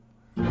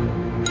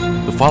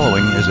The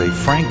following is a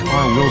Frank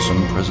R.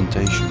 Wilson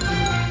presentation.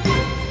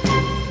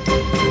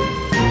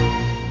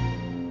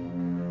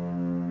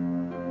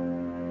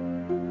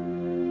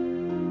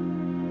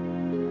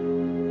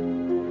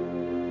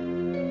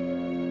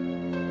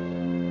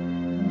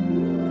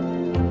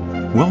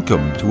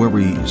 Welcome to where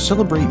we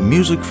celebrate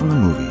music from the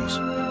movies.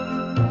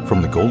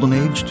 From the golden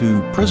age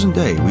to present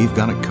day, we've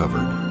got it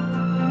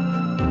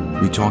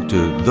covered. We talk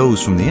to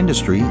those from the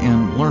industry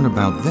and learn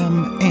about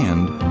them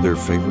and their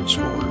favorite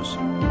scores.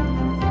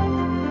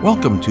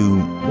 Welcome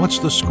to What's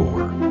the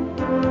Score?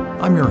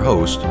 I'm your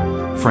host,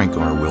 Frank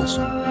R.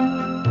 Wilson.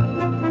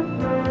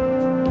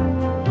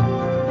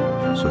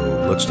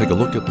 So let's take a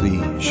look at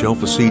the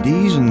shelf of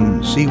CDs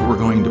and see what we're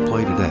going to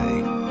play today.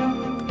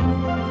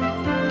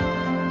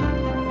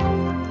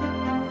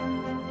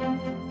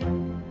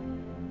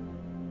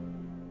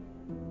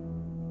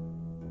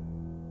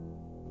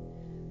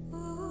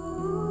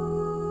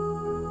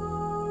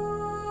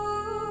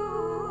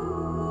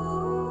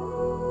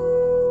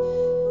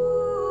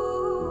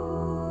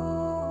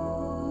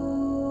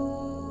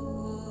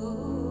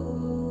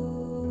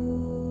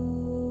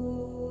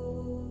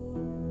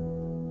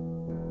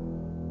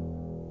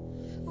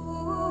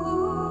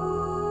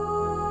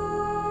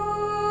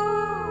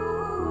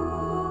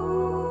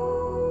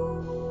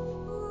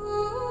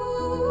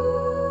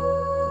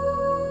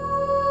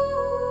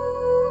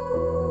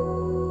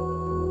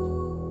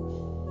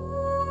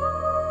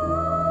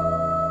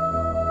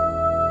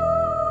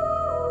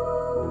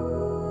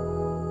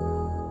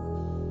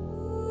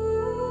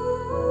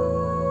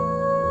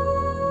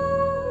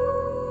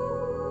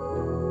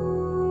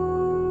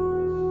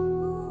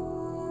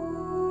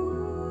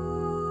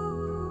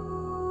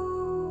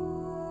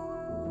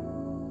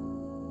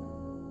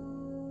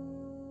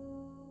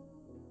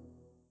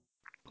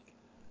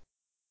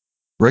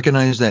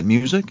 Recognize that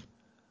music?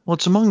 Well,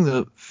 it's among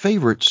the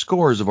favorite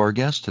scores of our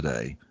guest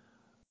today.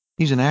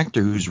 He's an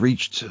actor who's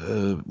reached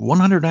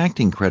 100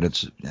 acting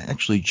credits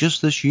actually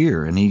just this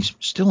year, and he's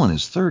still in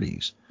his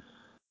 30s.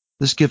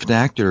 This gifted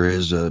actor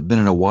has been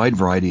in a wide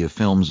variety of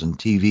films and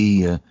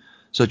TV,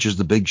 such as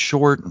The Big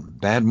Short,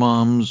 Bad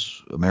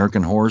Moms,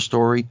 American Horror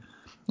Story,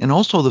 and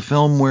also the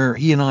film where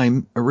he and I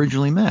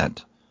originally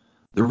met,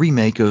 the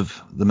remake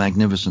of The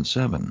Magnificent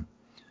Seven.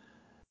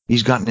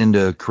 He's gotten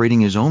into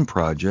creating his own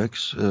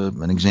projects,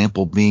 an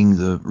example being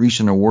the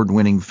recent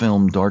award-winning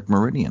film Dark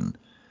Meridian.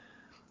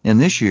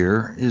 And this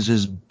year is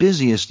his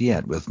busiest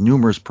yet, with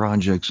numerous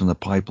projects in the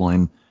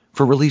pipeline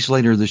for release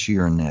later this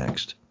year and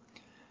next.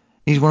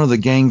 He's one of the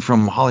gang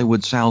from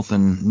Hollywood South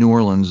and New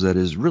Orleans that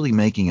is really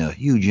making a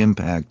huge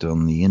impact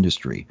on the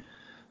industry.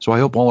 So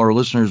I hope all our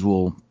listeners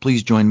will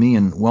please join me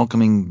in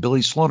welcoming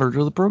Billy Slaughter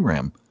to the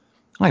program.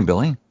 Hi,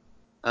 Billy.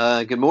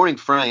 Good morning,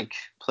 Frank.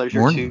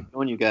 Pleasure to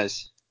join you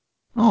guys.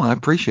 Oh, I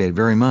appreciate it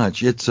very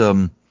much. It's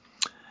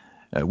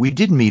we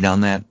did meet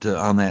on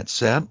that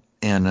set,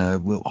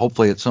 and we'll,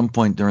 hopefully at some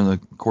point during the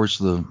course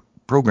of the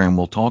program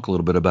we'll talk a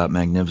little bit about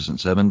Magnificent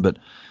Seven. But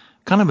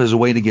kind of as a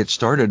way to get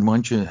started, why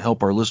don't you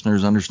help our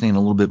listeners understand a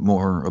little bit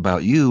more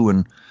about you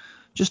and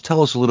just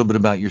tell us a little bit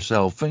about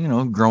yourself,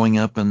 growing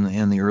up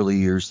in the early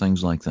years,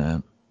 things like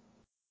that.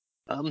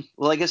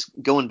 Well, I guess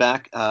going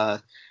back,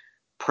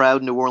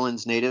 proud New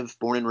Orleans native,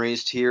 born and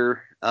raised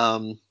here.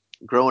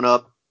 Growing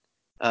up,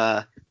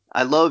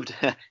 I loved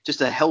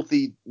just a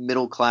healthy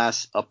middle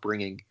class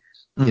upbringing.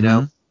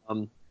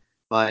 Mm-hmm.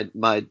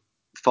 My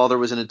father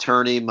was an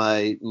attorney.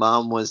 My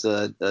mom was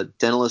a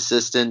dental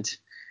assistant.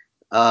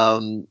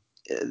 I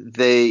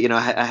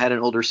had an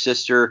older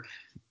sister.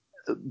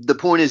 The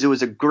point is, it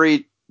was a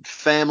great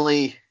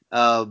family,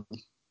 a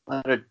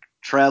lot of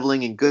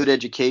traveling and good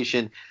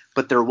education,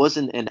 but there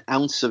wasn't an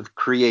ounce of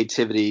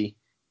creativity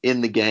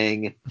in the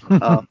gang,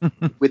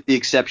 with the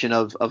exception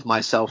of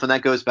myself. And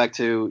that goes back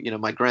to,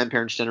 my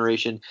grandparents'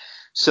 generation.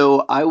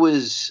 So I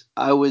was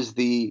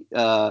the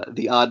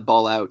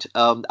oddball out.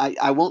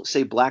 I won't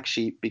say black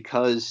sheep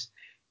because,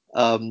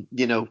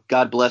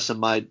 God bless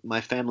them.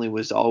 My family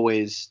was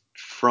always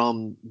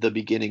from the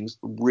beginnings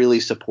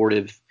really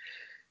supportive.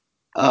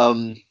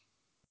 I've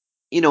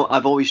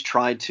always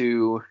tried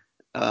to,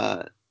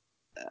 I'm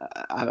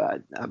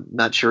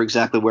not sure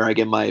exactly where I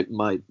get my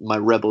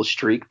rebel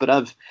streak, but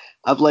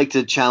I've liked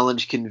to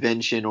challenge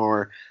convention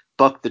or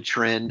buck the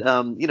trend.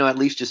 At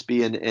least just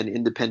be an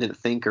independent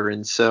thinker.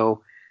 And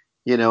so,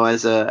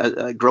 as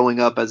a growing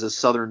up as a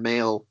Southern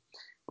male,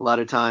 a lot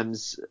of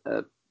times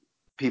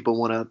people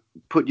want to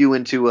put you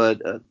into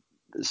a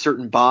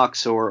certain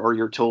box, or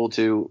you're told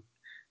to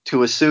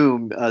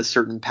assume a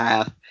certain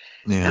path.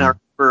 Yeah. And I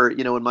remember,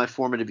 in my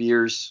formative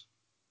years,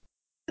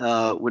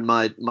 when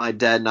my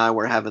dad and I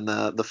were having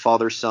the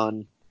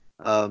father-son,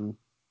 so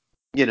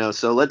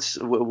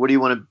what do you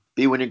want to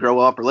be when you grow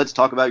up, or let's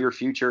talk about your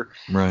future.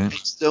 Right.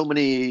 So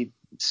many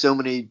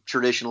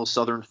traditional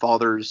Southern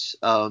fathers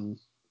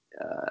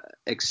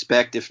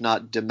expect, if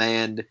not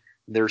demand,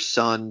 their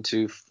son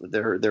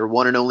their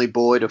one and only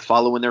boy to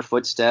follow in their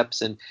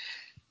footsteps.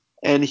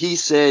 And he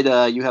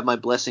said, you have my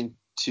blessing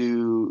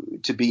to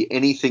be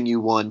anything you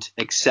want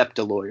except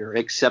a lawyer,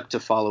 except to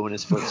follow in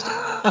his footsteps.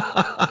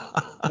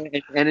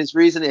 and his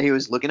reason, he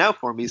was looking out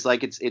for me. He's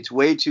like, it's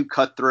way too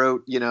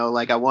cutthroat.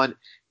 Like I want,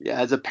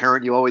 as a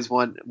parent, you always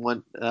want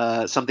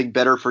something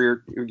better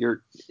for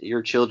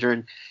your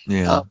children.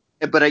 Yeah.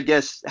 But I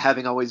guess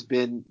having always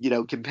been,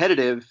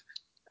 competitive,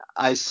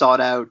 I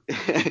sought out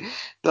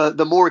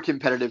the more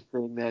competitive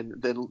thing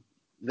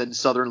than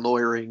Southern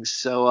lawyering.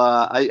 So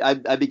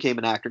I became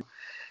an actor.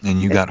 And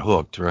you got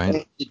hooked,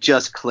 right? It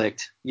just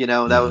clicked. That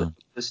was Yeah.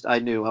 just, I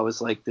knew. I was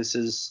like, this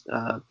is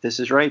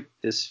right.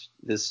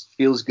 This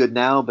feels good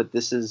now, but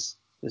this is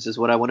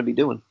what I want to be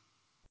doing.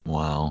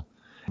 Wow.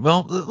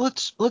 Well,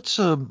 let's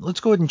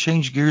go ahead and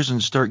change gears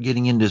and start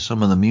getting into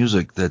some of the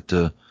music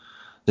that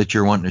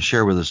you're wanting to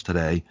share with us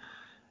today.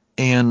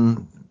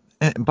 And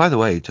by the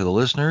way, to the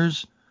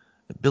listeners,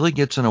 Billy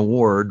gets an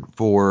award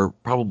for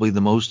probably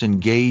the most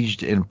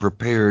engaged and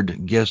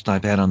prepared guest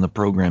I've had on the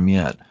program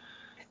yet.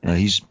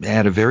 He's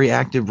had a very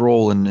active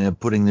role in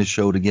putting this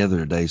show together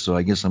today, so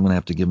I guess I'm going to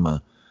have to give him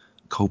a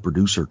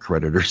co-producer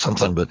credit or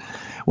something. But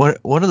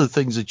one of the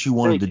things that you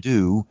wanted to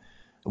do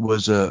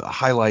was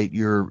highlight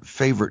your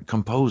favorite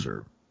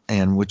composer,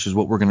 and which is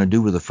what we're going to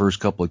do with the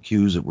first couple of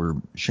cues that we're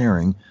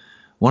sharing.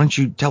 Why don't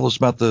you tell us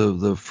about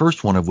the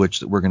first one of which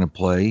that we're going to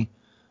play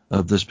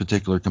of this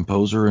particular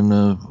composer,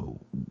 and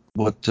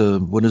what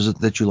is it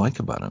that you like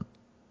about it?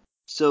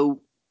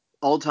 So,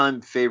 all-time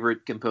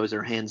favorite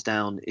composer, hands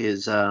down,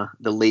 is the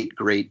late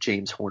great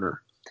James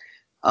Horner.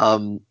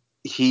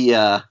 He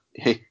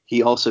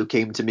also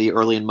came to me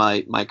early in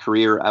my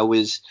career. I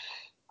was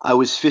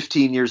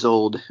 15 years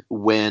old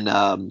when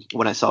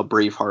I saw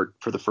Braveheart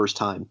for the first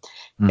time,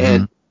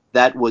 and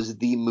that was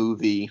the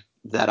movie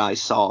that I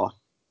saw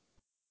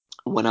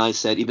when I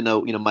said, even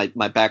though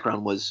my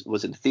background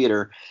was in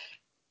theater,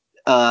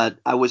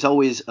 I was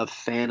always a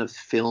fan of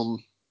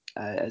film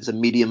as a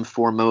medium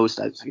foremost,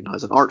 as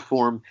an art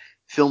form.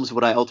 Film's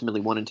what I ultimately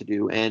wanted to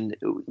do, and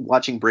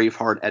watching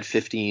Braveheart at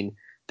 15,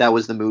 that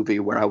was the movie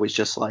where I was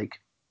just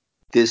like,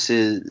 this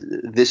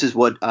is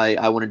what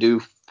I want to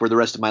do for the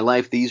rest of my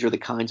life. These are the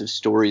kinds of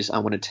stories I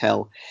want to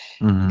tell.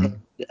 And,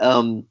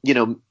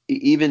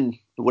 even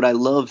what I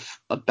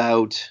love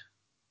about,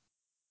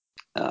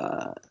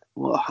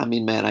 well, I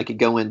mean, man, I could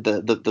go in.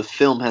 The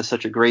film has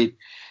such a great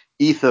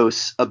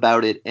ethos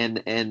about it,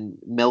 and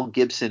Mel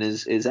Gibson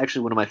is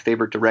actually one of my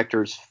favorite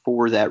directors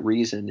for that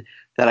reason.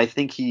 That I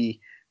think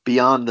he,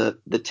 beyond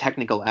the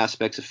technical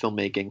aspects of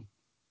filmmaking,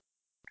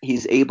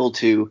 he's able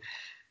to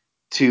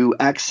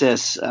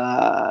access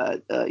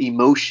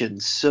emotion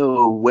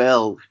so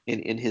well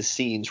in his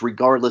scenes,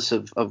 regardless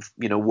of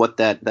what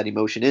that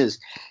emotion is.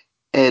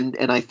 And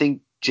I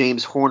think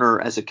James Horner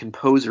as a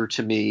composer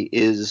to me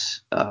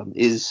is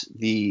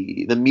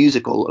the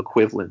musical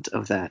equivalent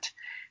of that.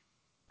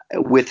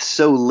 With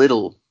so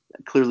little,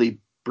 clearly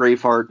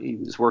Braveheart, he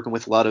was working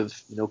with a lot of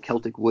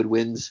Celtic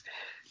woodwinds,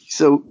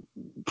 so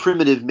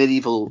primitive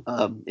medieval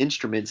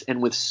instruments,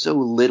 and with so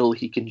little,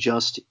 he can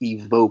just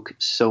evoke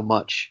so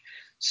much.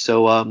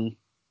 So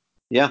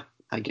yeah,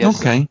 I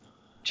guess Okay.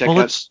 check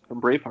out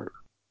from Braveheart.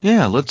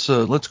 Yeah, let's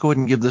go ahead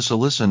and give this a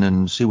listen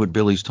and see what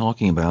Billy's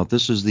talking about.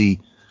 This is the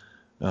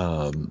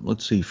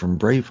let's see, from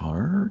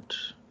Braveheart.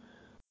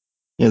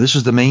 Yeah, this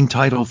is the main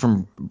title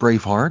from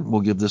Braveheart.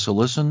 We'll give this a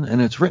listen,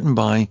 and it's written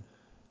by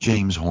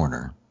James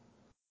Horner.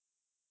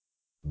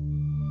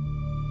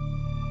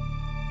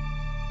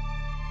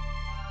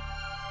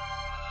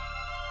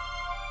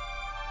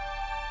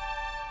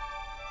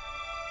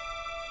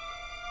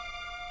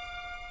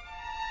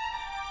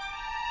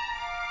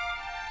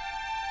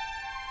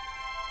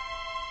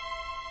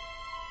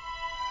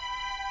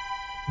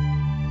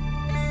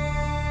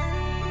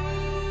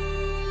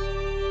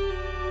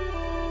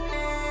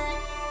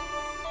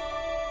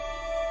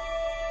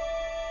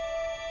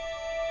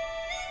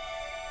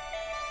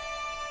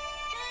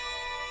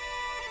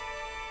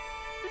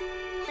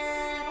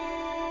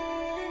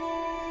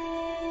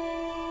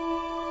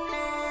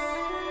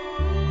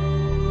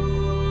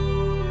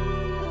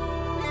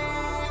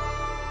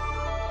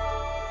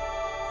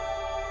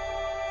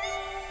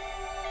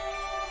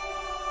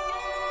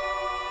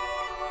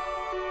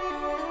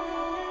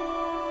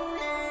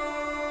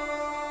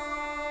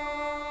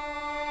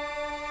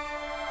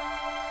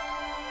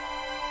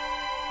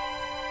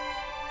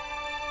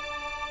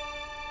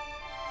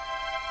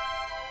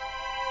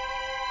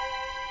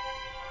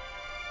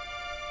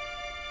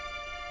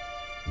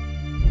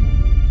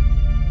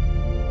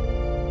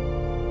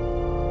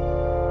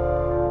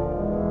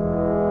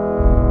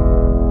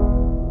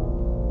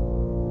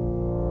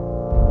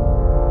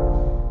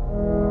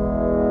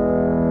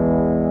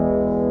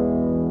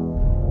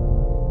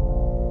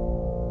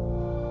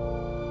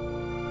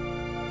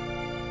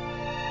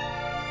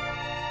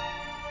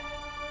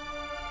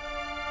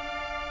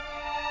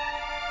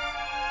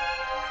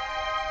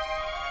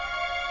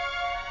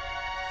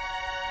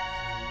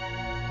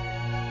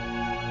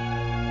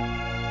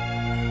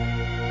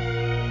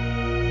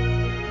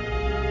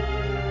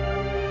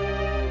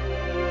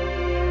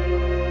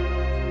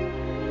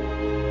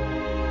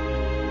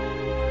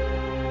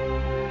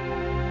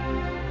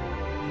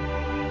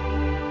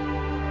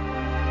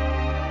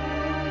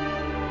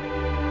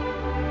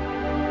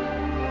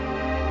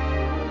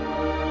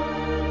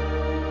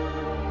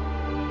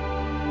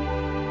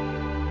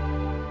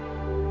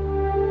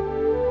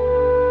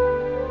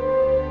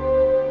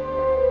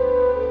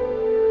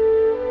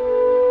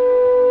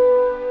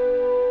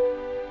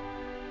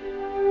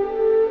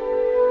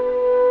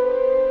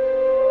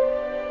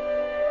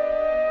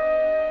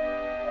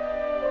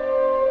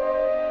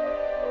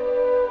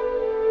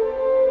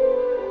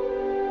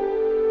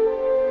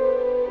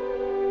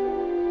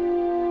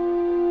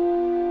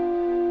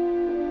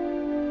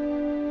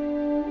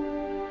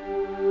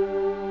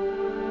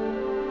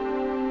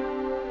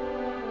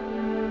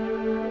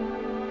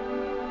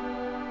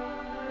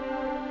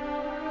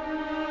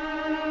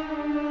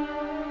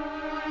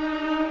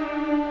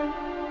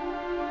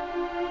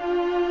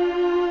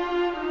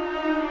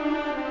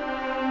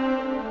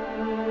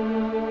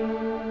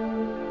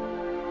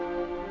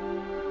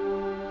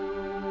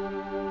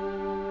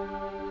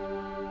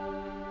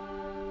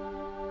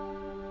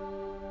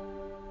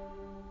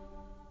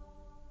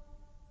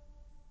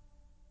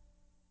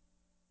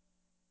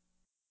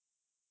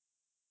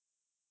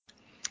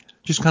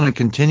 Just kind of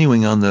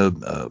continuing on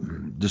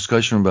the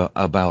discussion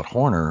about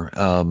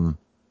Horner.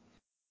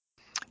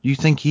 You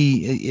think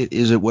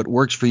is it what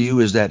works for you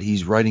is that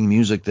he's writing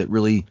music that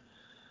really,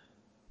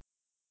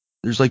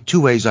 there's like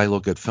two ways I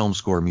look at film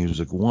score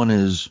music. One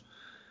is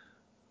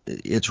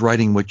it's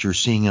writing what you're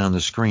seeing on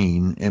the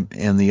screen,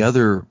 and the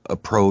other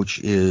approach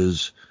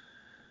is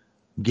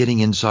getting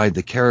inside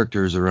the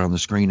characters that are on the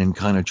screen and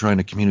kind of trying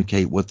to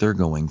communicate what they're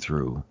going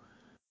through.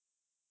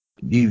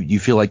 You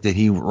feel like that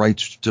he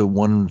writes to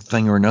one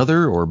thing or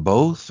another, or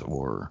both,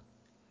 or?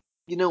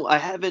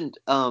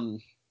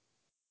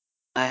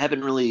 I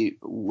haven't really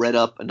read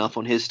up enough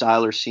on his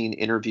style or seen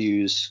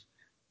interviews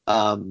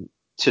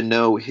to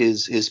know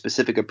his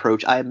specific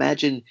approach. I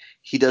imagine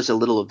he does a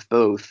little of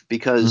both,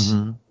 because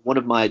one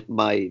of my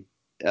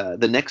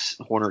the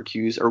next Horner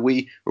cues, are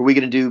we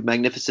going to do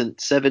Magnificent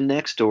Seven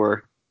next,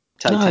 or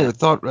Titanic? No, I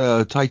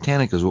thought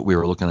Titanic is what we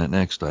were looking at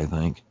next, I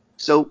think.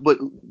 So, but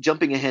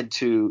jumping ahead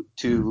to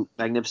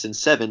Magnificent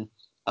Seven,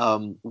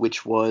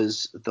 which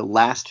was the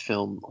last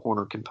film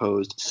Horner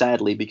composed,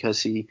 sadly,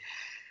 because he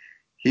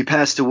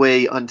passed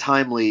away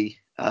untimely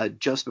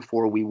just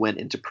before we went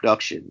into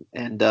production.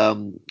 And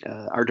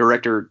our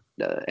director,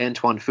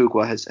 Antoine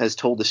Fuqua, has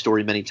told the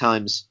story many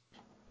times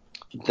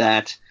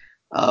that,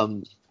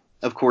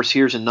 of course,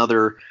 here's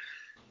another,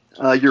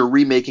 you're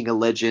remaking a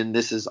legend.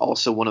 This is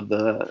also one of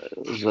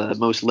the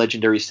most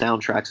legendary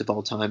soundtracks of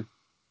all time.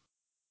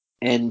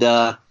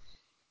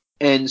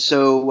 And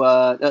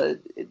so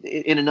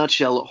in a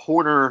nutshell,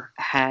 Horner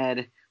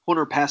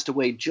passed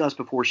away just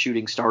before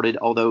shooting started,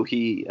 although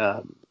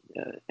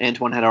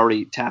Antoine had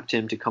already tapped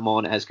him to come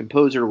on as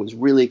composer, was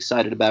really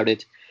excited about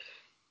it.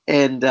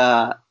 And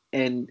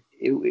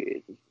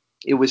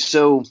it was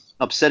so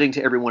upsetting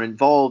to everyone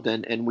involved.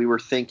 And we were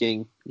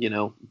thinking,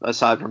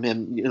 aside from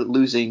him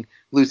losing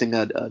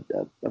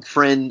a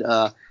friend,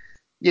 a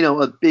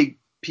big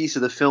piece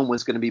of the film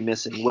was going to be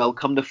missing. Well,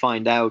 come to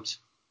find out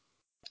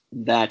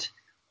that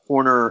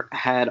Horner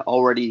had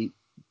already,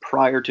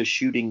 prior to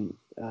shooting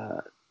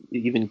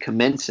even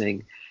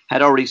commencing,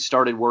 had already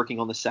started working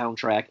on the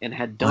soundtrack and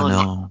had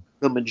done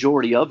the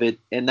majority of it.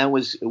 And that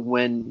was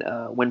when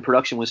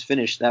production was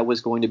finished, that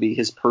was going to be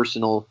his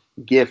personal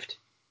gift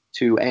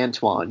to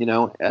Antoine.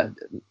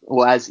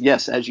 Well, as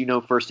you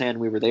know firsthand,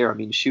 we were there. I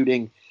mean,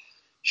 shooting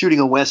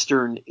a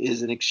Western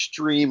is an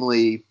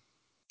extremely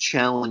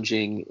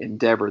challenging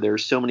endeavor.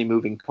 There's so many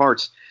moving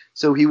parts.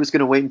 So he was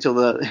going to wait until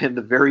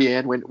the very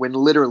end, when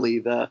literally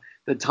the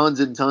tons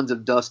and tons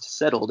of dust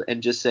settled,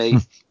 and just say,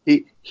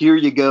 here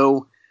you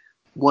go,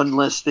 one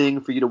less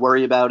thing for you to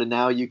worry about. And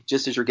now you,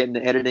 just as you're getting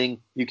to editing,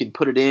 you can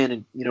put it in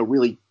and,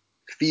 really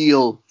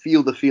feel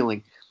the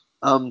feeling.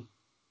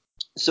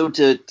 So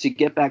to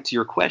get back to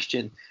your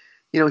question,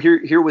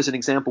 here was an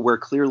example where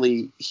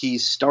clearly he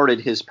started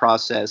his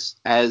process,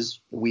 as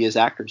we as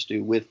actors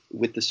do, with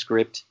the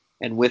script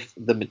and with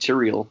the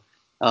material.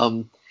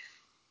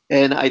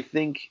 And I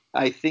think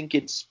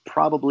it's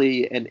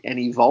probably an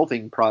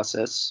evolving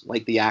process,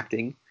 like the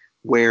acting,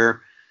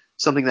 where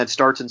something that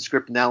starts in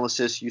script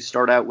analysis, you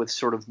start out with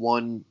sort of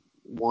one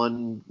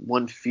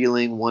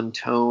feeling, one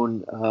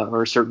tone,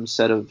 or a certain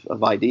set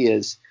of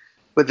ideas,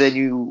 but then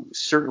you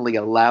certainly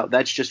allow,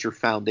 that's just your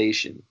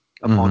foundation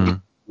upon which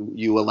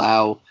you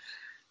allow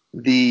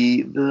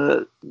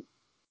the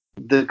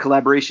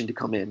collaboration to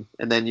come in,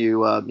 and then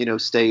you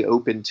stay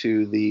open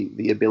to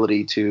the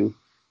ability to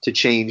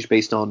change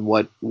based on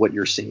what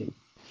you're seeing.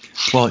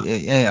 Well,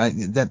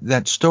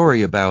 that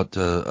story about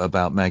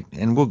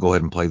and we'll go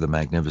ahead and play the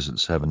Magnificent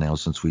Seven now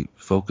since we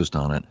focused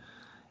on it.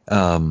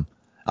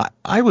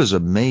 I was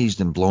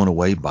amazed and blown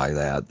away by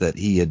that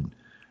he had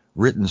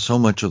written so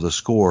much of the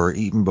score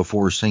even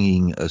before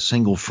singing a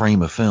single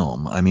frame of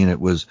film. I mean, it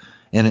was,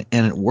 and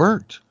it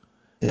worked.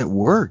 It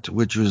worked,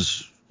 which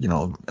was,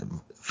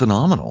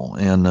 phenomenal.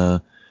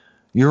 And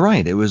you're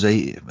right. It was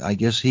I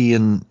guess he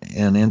and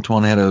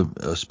Antoine had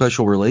a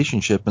special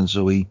relationship, and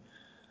so he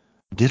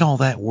did all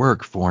that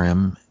work for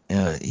him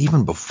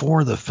even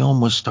before the film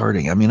was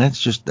starting. I mean,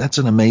 that's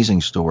an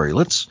amazing story.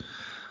 Let's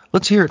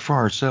hear it for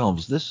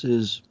ourselves.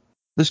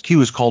 This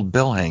cue is called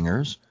Bell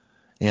Hangers,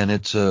 and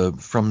it's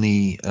from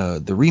the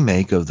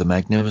remake of The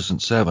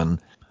Magnificent Seven,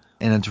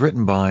 and it's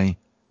written by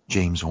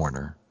James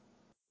Horner.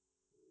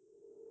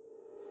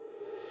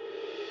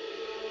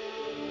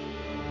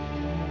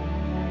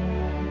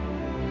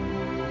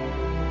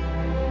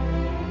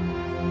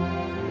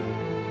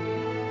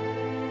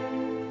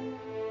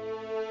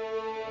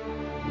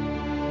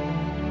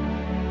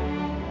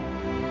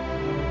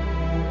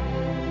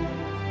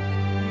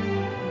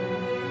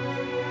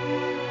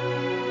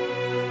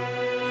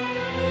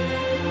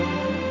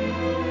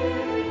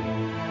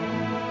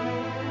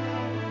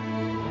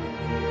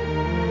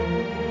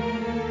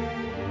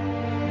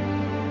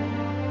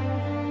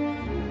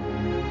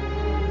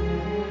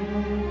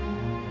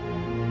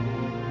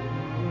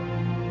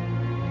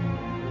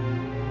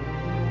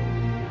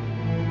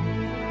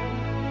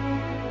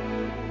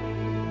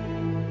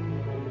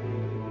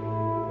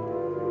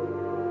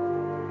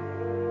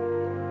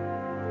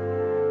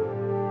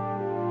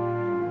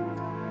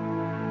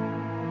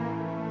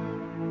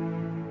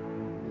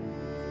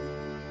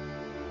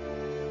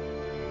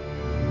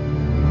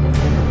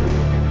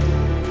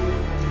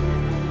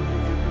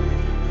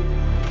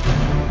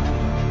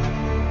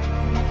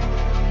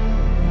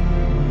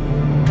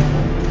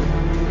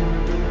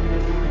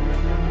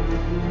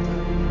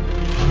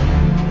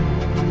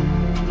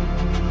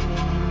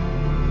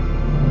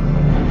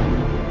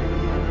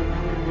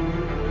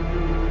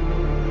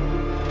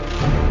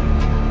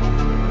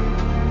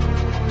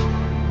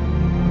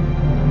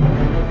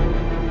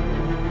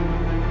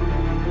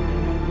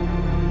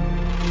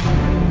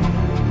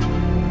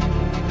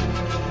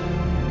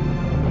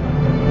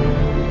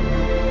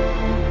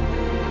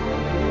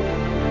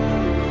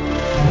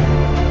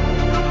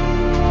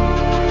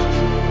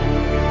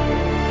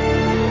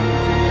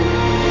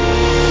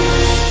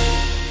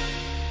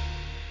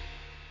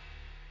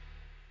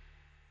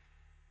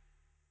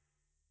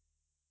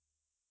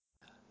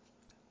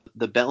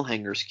 the bell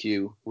hangers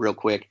cue real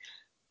quick.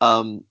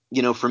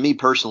 For me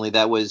personally,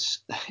 that was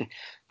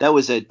that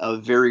was a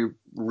very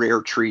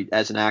rare treat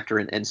as an actor,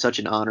 and such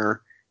an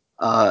honor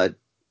uh,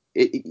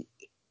 it,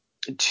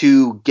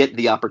 to get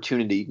the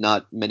opportunity.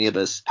 Not many of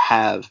us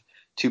have,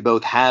 to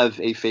both have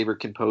a favorite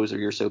composer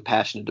you're so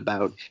passionate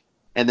about,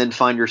 and then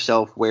find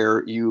yourself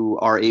where you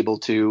are able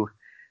to.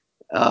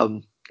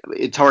 Um,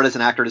 it's hard as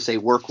an actor to say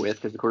work with,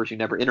 because of course you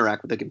never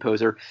interact with the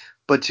composer,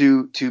 but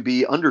to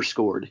be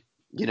underscored,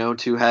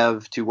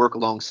 to work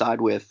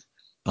alongside with.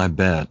 I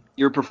bet.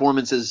 Your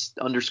performance is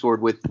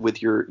underscored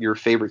with your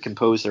favorite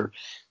composer.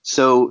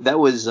 So that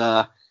was,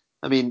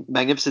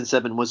 Magnificent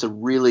Seven was a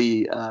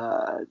really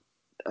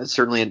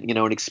certainly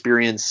an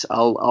experience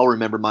I'll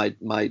remember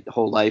my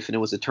whole life, and it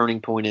was a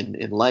turning point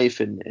in life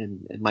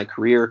and my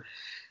career.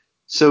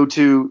 So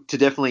to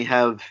definitely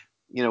have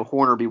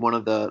Horner be one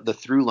of the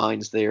through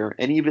lines there,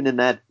 and even in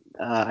that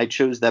I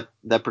chose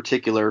that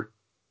particular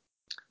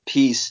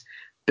piece,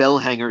 Bell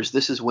Hangers.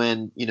 This is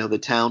when the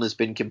town has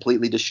been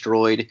completely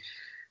destroyed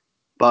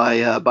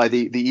by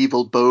the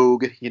evil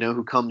Bogue,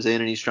 who comes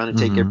in and he's trying to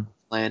take Mm-hmm. every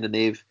land, and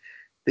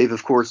they've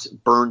of course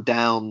burned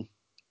down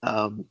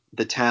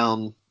the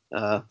town,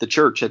 the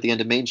church at the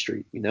end of Main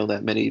Street.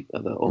 That many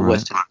of the old Right.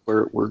 West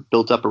End were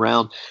built up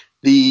around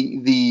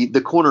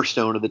the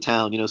cornerstone of the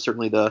town.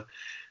 Certainly the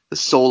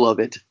soul of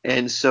it,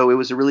 and so it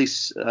was a really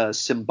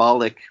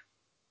symbolic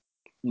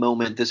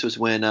moment. This was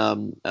when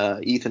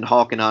Ethan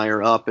Hawke and I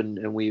are up, and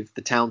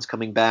the town's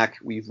coming back.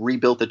 We've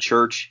rebuilt the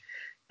church,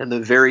 and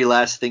the very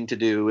last thing to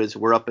do is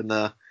we're up in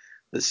the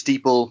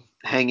steeple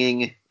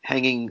hanging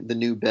the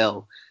new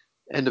bell.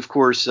 And of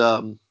course,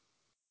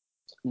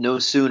 no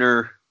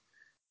sooner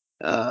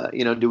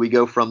do we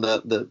go from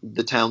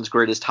the town's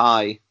greatest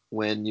high,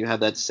 when you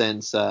have that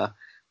sense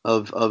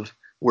of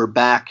we're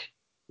back,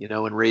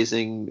 and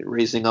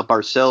raising up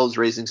ourselves,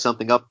 raising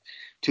something up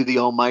to the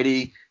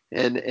Almighty,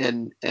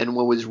 and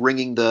what was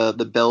ringing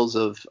the bells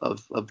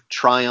of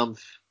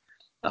triumph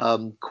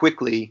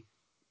quickly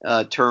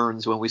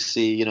turns when we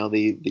see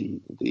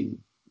the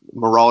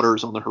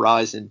marauders on the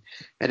horizon,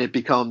 and it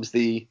becomes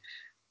the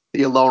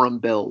alarm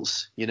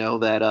bells,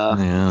 that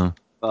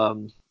Yeah.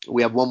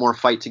 we have one more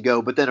fight to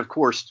go. But then, of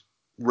course,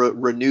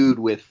 renewed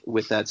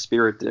with that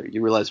spirit, that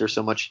you realize there's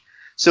so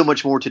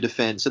much more to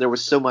defend. So there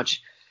was so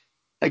much,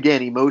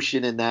 again,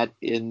 emotion in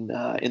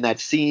that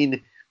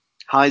scene,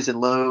 highs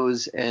and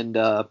lows, and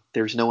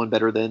there's no one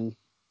better than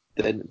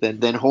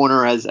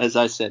Horner, as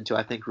I said, to,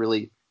 I think,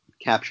 really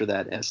capture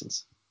that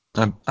essence.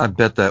 I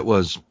bet that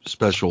was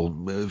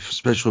special,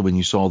 especially when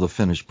you saw the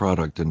finished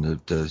product,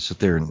 and to sit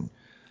there and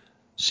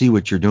see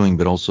what you're doing,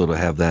 but also to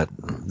have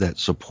that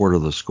support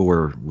of the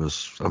score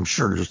was, I'm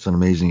sure, just an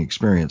amazing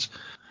experience.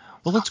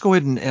 Well, let's go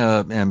ahead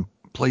and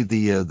play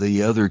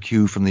the other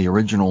cue from the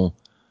original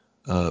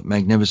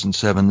Magnificent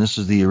Seven. This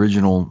is the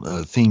original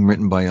theme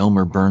written by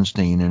Elmer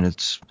Bernstein, and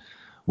it's,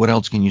 what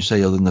else can you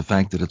say other than the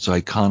fact that it's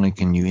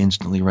iconic and you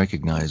instantly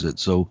recognize it?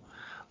 So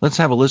let's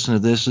have a listen to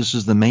this. This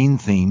is the main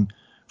theme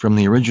from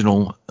the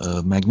original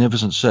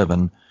Magnificent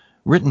Seven,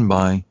 written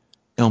by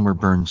Elmer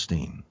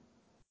Bernstein.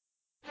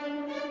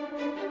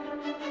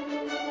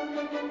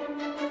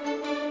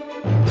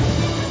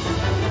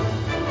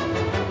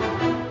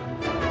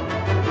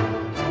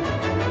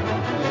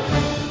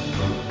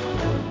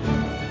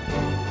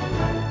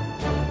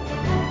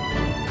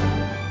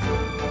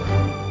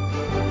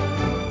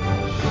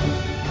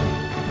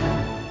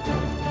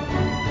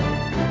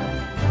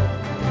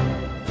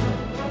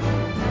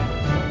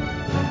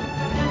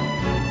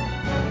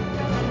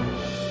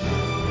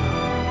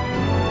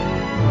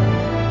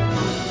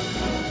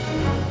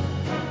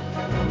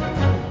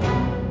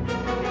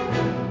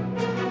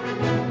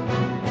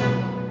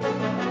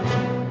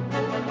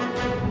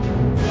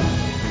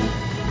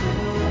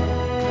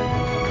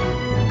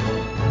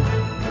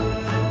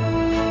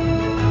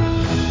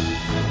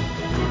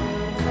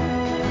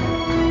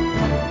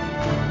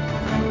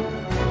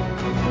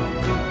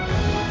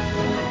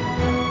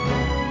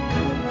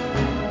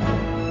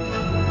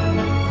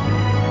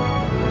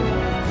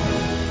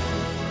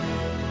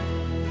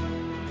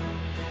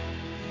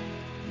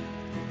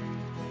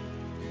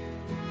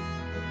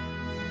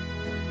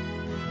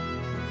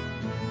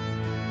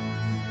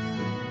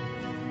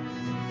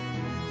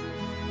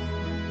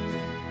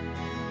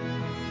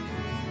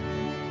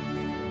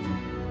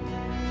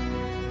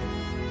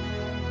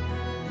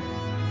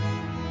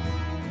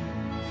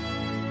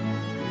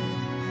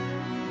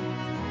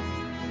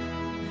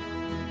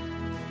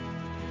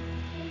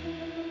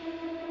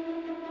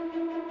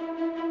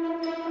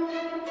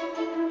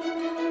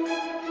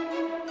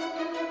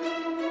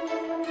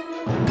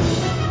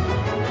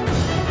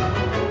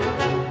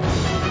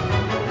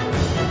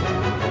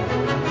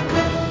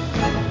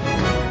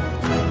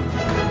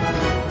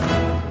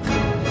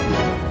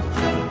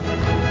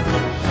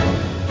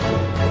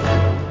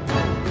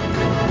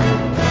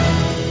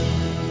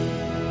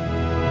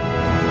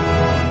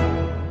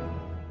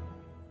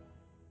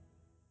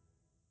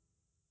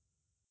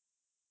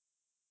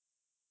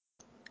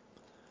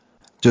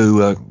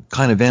 To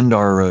kind of end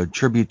our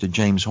tribute to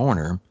James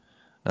Horner,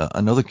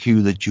 Another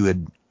cue that you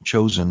had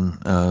chosen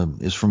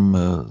is from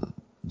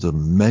the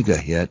mega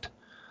hit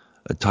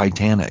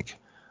Titanic.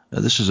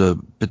 This is a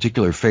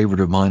particular favorite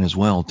of mine as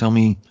well. Tell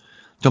me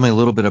a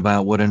little bit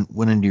about what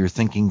went into your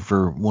thinking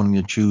for wanting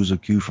to choose a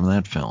cue from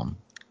that film.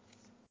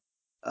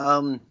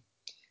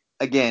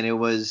 Again, it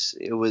was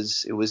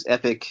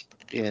epic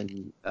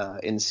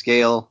in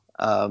scale,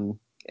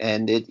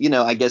 and it,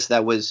 I guess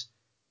that was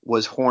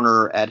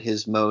Horner at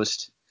his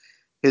most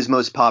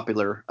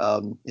popular,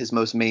 his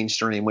most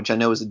mainstream, which I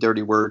know is a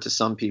dirty word to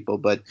some people,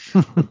 but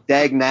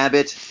dag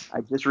nabbit, I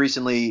just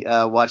recently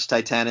watched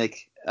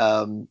Titanic.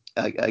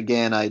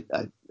 Again, I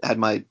had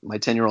my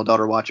 10-year-old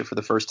daughter watch it for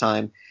the first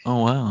time.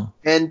 Oh wow!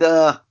 And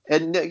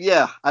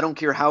yeah, I don't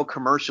care how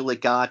commercial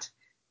it got.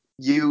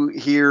 You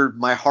hear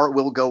 "My Heart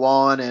Will Go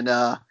On,"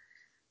 and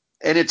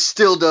it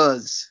still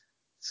does.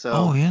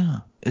 Oh So yeah,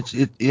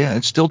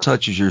 it still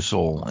touches your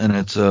soul, and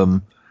it's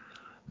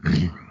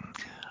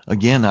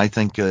again, I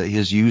think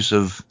his use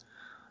of,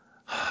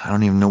 I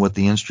don't even know what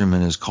the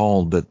instrument is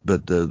called, but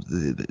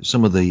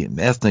some of the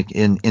ethnic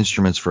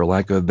instruments, for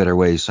lack of a better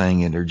way of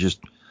saying it, are just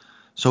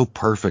so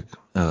perfect,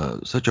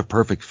 such a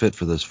perfect fit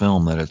for this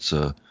film that it's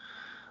the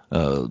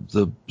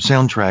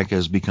soundtrack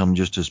has become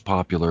just as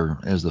popular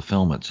as the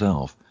film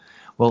itself.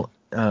 Well,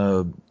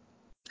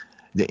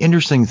 the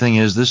interesting thing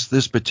is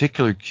this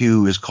particular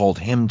cue is called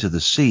 "Hymn to the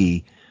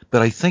Sea,"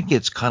 but I think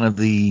it's kind of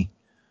the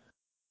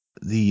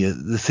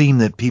theme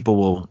that people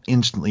will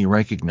instantly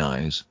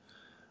recognize.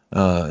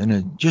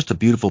 And just a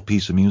beautiful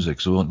piece of music.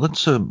 So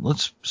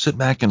let's sit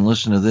back and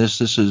listen to this.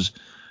 This is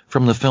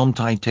from the film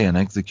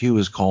Titanic. The cue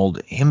is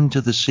called "Hymn to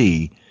the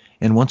Sea,"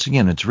 and once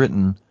again, it's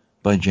written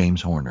by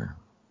James Horner.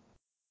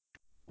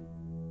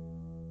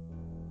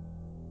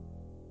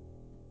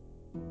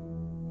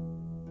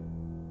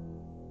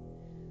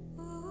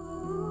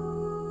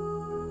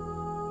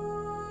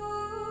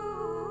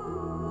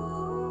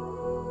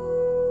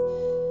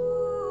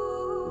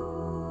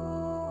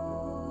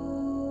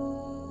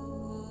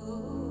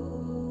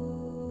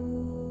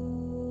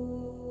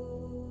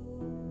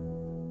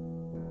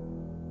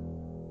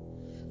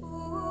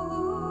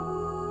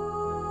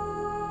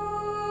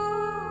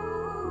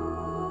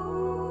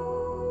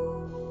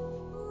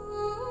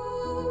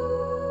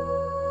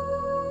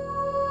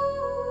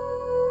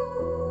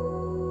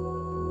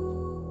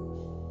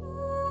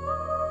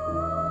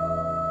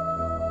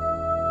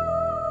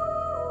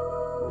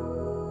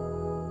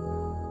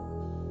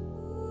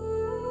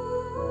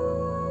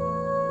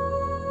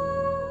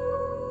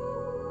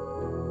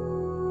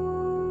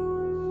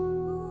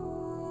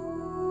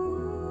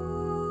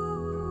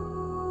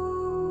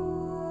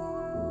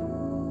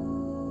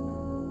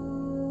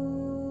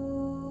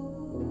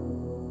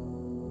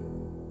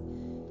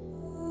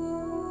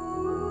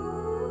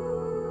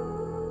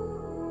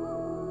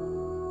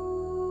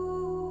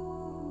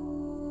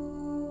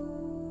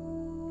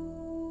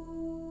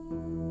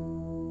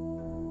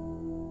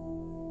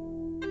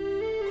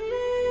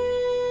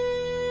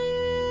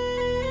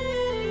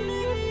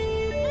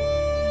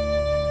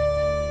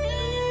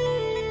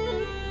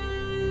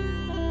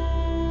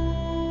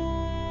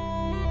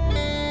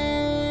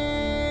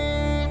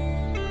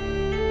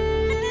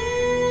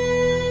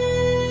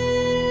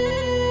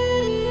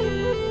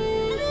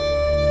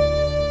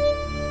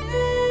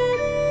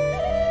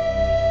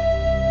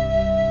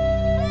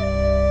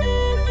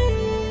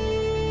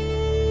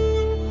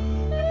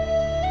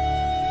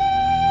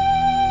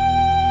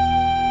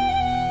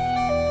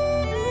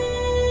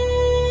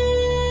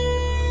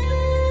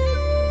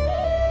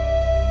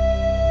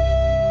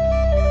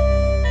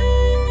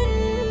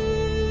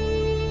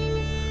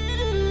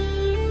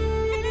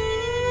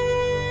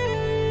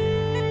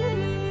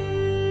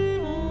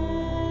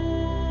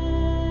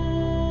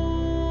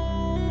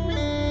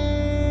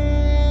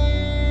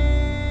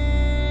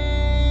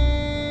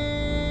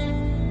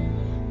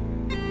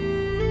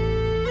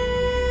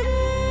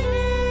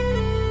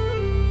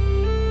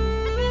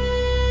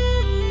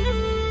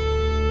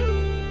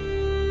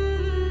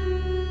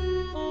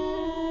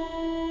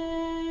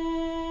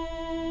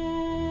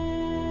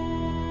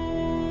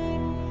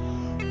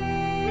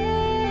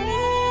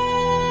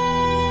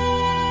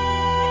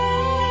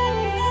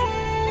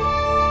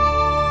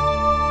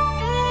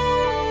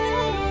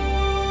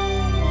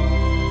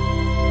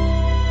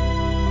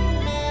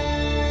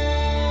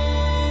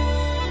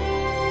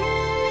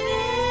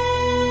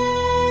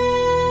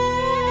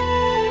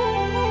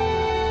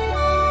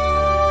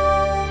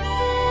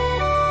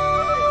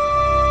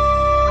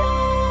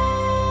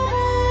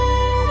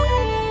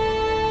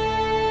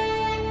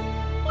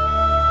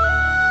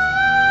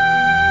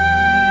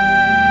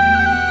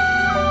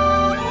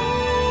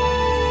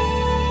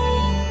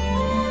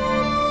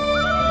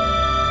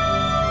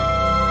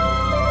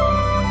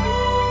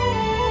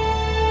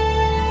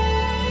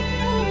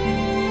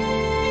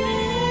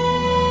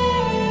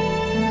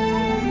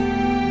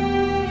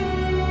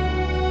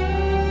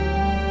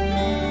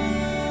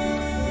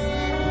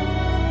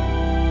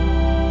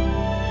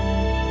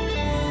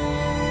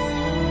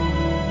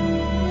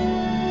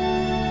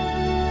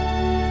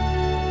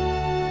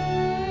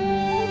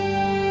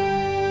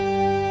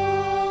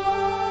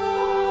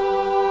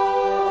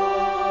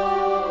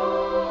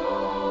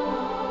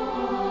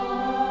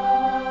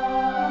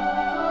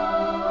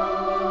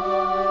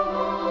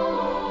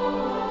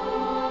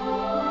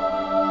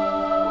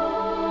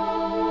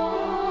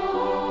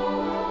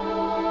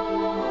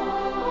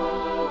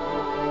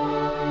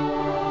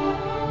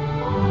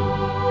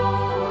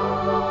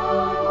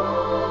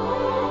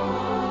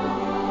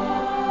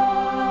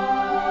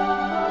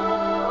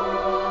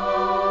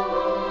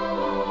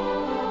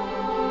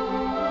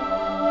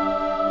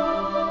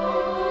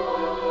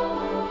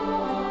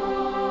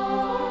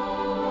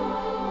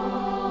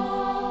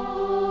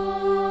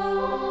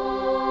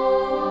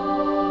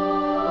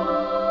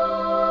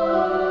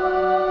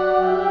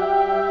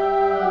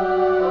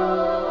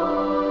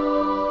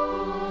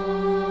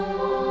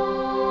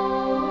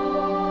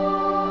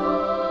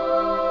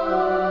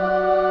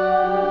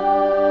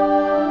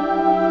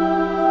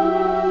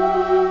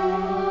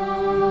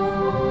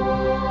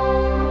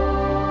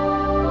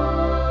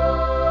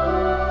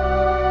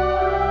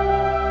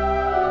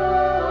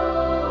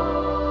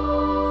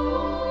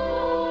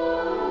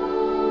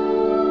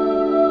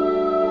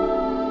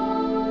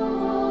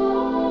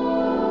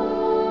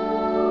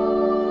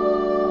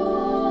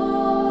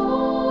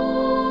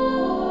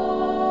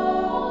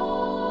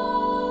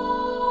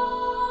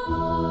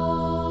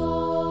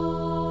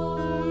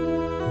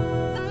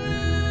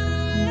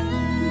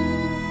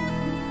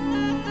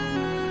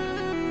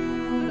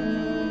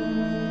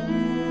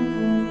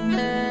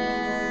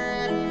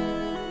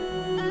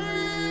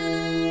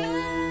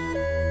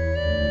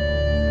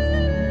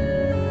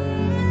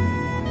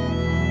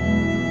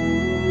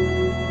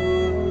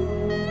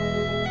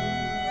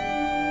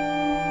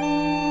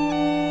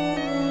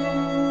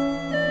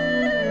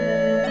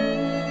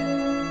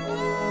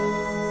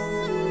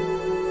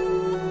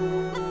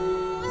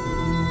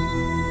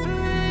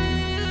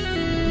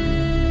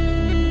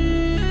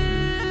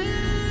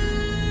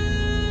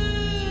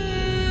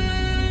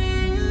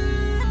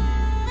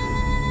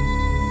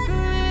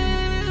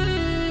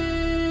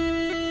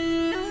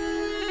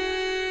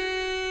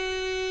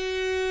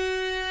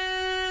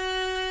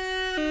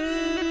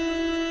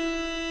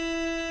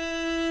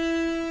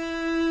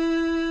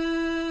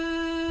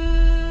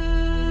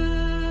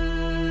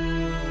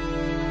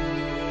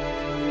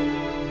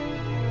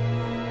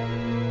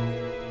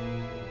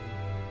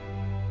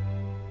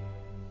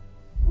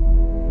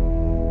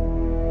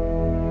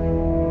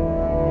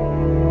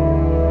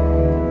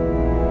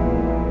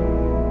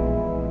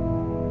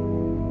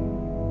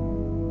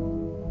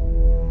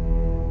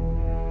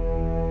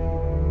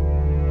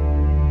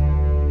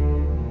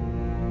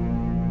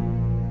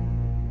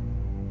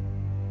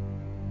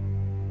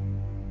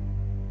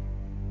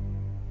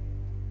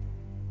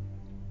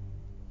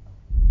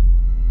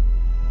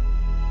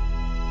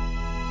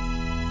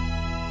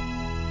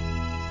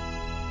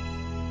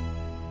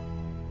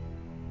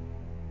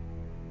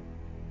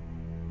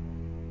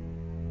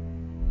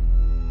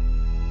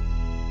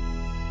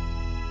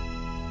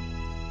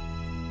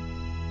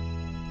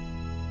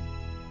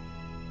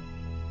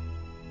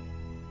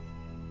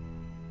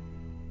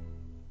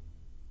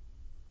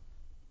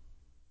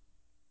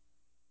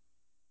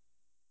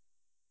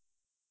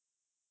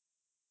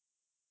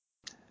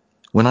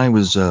 When I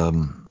was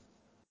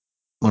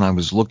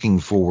looking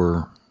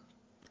for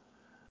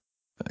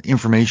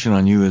information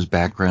on you as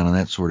background and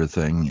that sort of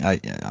thing, I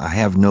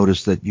have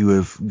noticed that you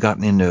have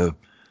gotten into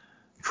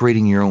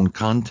creating your own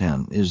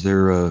content. Is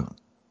there a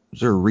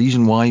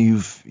reason why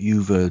you've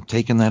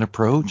taken that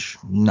approach?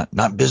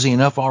 Not busy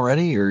enough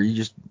already, or you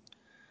just?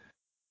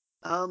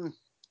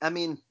 I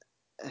mean,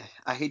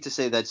 I hate to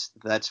say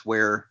that's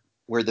where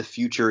the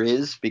future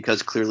is,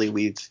 because clearly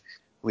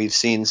we've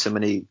seen so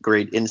many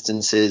great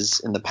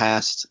instances in the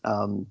past.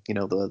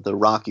 The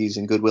Rockies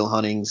and Good Will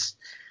Huntings,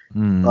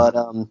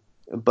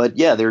 but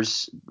yeah,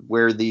 there's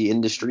where the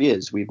industry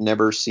is. We've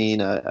never seen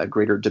a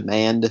greater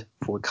demand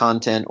for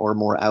content or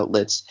more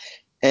outlets,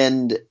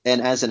 and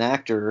as an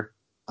actor,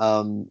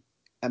 I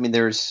mean,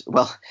 as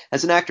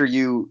an actor,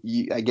 you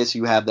I guess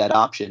you have that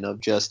option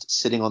of just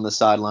sitting on the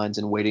sidelines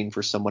and waiting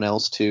for someone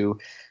else to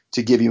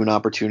give you an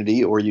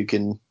opportunity, or you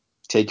can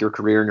take your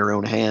career in your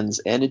own hands.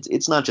 And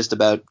it's not just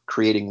about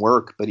creating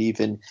work, but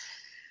even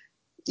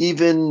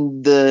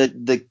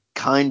the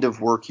kind of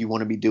work you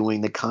want to be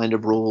doing, the kind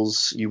of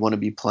roles you want to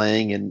be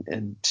playing,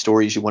 and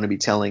stories you want to be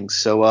telling.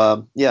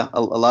 So yeah,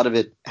 a lot of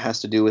it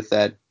has to do with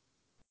that.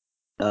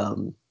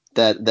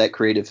 That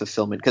creative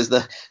fulfillment, because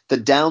the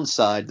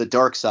downside, the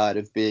dark side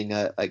of being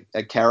a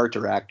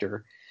character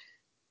actor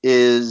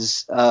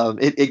is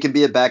it can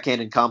be a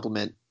backhanded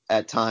compliment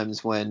at times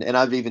and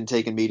I've even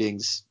taken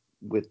meetings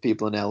with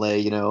people in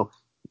LA,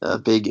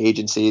 big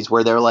agencies,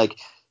 where they're like,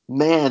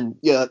 man,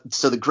 yeah,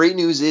 so the great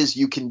news is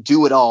you can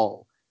do it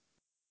all.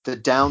 The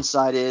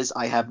downside is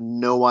I have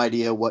no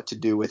idea what to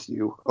do with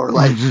you, or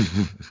like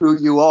who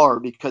you are,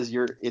 because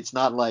it's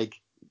not like,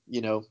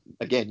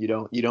 again, you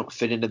don't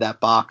fit into that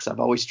box. I've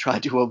always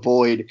tried to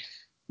avoid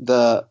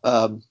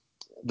the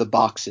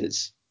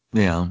boxes.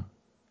 Yeah.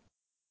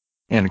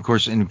 And of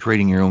course, in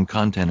creating your own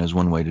content is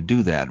one way to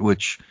do that,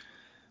 which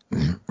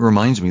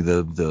reminds me,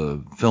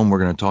 the film we're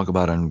going to talk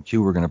about on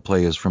Q we're going to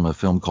play is from a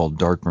film called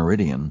Dark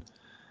Meridian,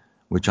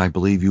 which I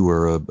believe you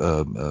were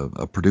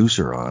a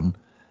producer on.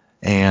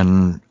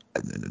 And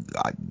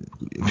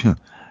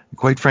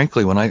quite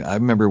frankly, when I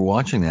remember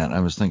watching that, I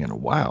was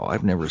thinking, wow,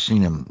 I've never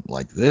seen him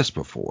like this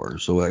before.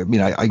 So, I mean,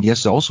 I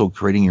guess also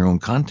creating your own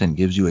content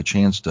gives you a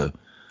chance to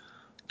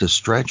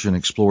stretch and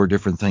explore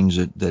different things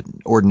that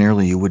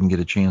ordinarily you wouldn't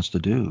get a chance to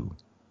do.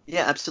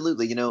 Yeah,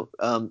 absolutely.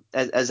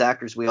 As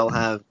actors, we all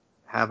have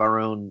our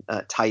own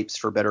types,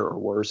 for better or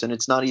worse. And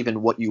it's not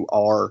even what you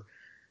are,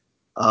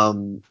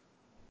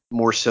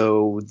 more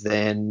so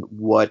than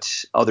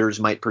what others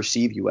might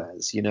perceive you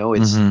as.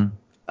 It's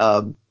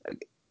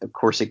of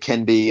course, it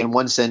can be, in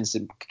one sense,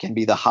 it can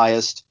be the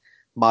highest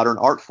modern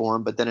art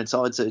form, but then it's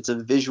a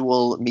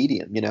visual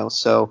medium,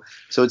 so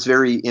it's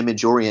very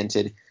image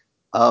oriented.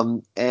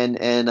 So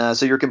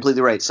you're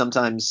completely right.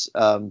 Sometimes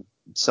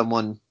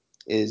someone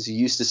is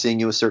used to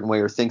seeing you a certain way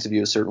or thinks of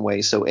you a certain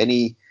way. So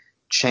any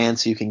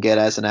chance you can get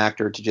as an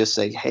actor to just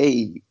say,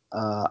 hey,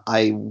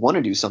 I want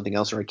to do something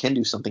else, or I can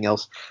do something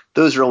else,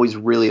 those are always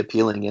really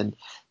appealing. And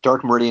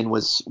Dark Meridian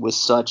was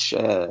such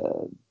a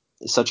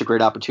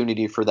great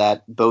opportunity for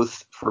that,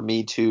 both for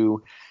me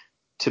to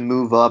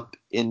move up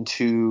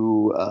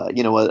into a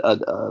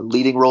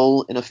leading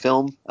role in a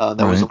film. That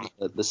was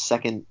the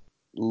second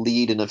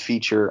lead in a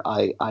feature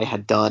I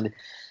had done,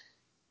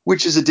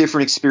 which is a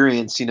different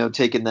experience,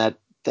 taking that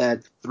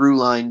through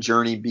line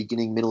journey,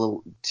 beginning,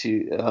 middle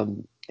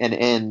to and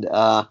end.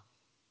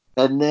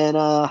 And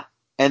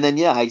then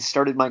yeah, I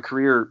started my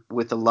career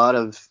with a lot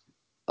of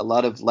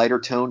lighter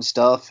tone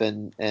stuff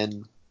and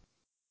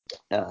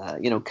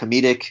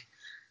comedic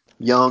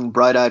young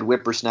bright-eyed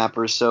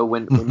whippersnappers. So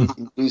when you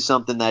can do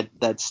something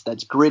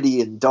that's gritty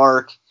and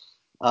dark,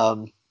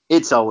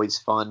 it's always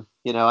fun.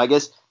 I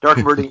guess Dark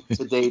Meridian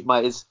to date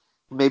is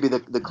maybe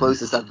the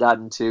closest I've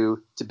gotten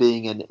to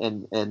being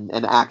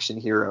an action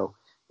hero.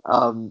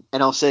 And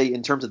I'll say,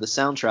 in terms of the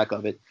soundtrack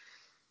of it,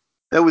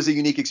 that was a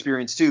unique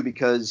experience too,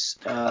 because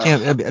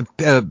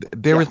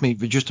bear with me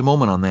for just a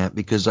moment on that,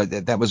 because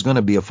that was going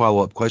to be a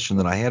follow-up question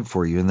that I had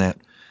for you, in that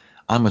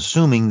I'm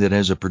assuming that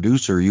as a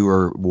producer, you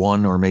are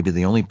one or maybe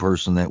the only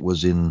person that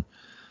was in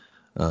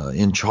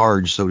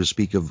charge, so to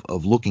speak,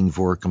 of looking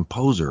for a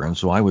composer. And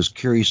so I was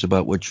curious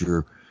about what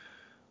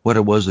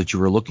it was that you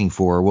were looking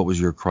for, or what was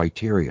your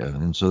criteria.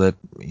 And so that,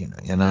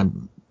 and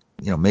I'm,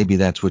 maybe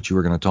that's what you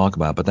were going to talk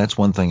about. But that's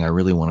one thing I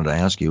really wanted to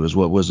ask you, is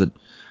what was it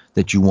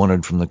that you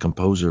wanted from the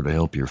composer to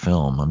help your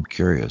film? I'm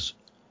curious.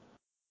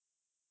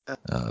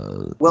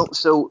 Well,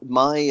 so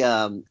my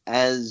and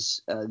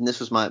this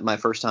was my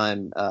first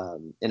time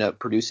in a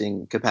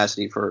producing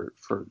capacity for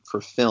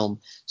film.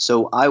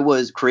 So I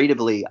was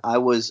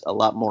a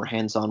lot more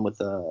hands-on with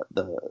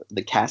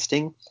the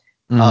casting.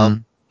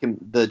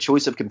 The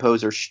choice of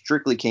composer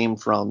strictly came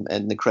from,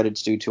 and the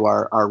credit's due to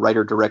our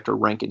writer director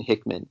Rankin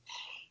Hickman.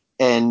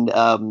 And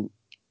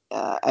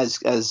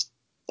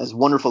as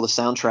wonderful a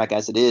soundtrack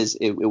as it is,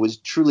 it was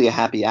truly a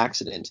happy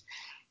accident.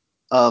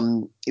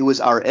 It was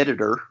our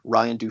editor,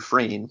 Ryan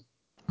Dufresne,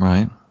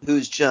 right,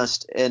 who's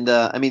just, and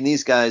I mean,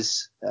 these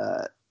guys,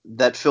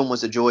 that film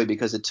was a joy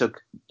because it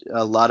took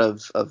a lot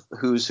of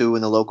who's who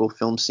in the local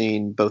film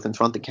scene, both in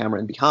front of the camera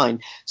and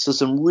behind. So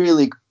some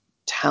really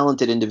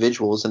talented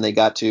individuals, and they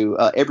got to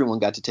everyone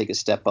got to take a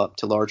step up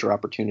to larger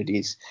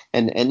opportunities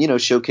and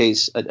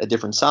showcase a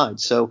different side.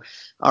 So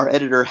our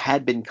editor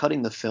had been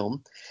cutting the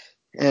film,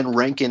 and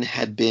Rankin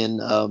had been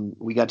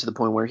we got to the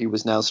point where he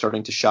was now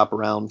starting to shop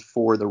around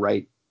for the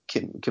right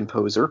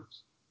composer,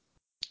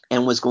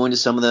 and was going to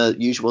some of the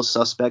usual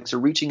suspects or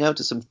reaching out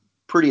to some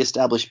pretty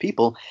established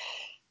people.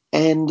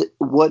 And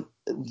what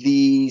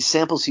the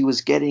samples he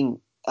was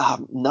getting,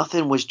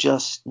 nothing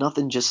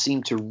just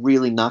seemed to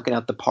really knock it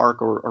out the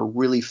park or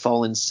really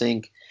fall in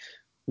sync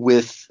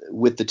with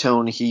the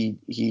tone he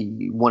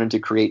wanted to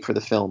create for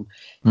the film.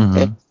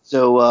 Mm-hmm.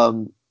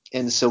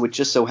 And so it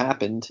just so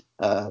happened,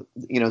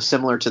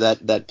 similar to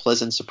that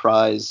pleasant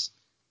surprise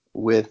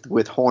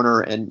with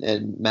Horner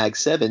and Mag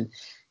 7,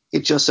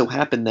 it just so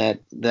happened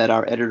that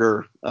our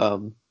editor,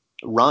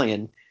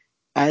 Ryan,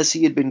 as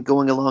he had been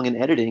going along and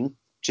editing,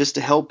 just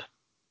to help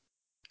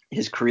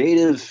his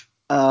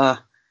the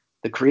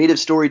creative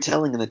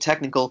storytelling and the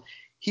technical,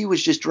 he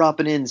was just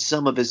dropping in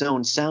some of his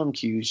own sound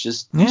cues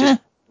just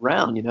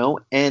around,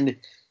 and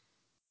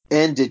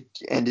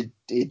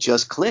it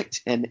just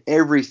clicked, and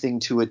everything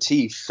to a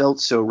T felt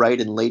so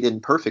right and laid in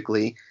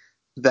perfectly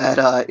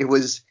that it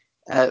was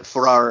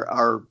for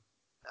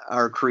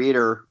our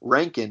creator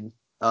Rankin.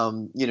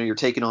 You're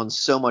taking on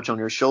so much on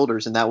your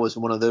shoulders, and that was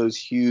one of those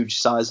huge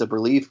sighs of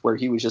relief where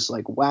he was just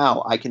like,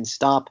 wow, I can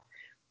stop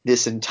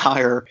this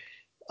entire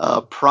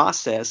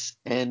process,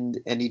 and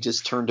he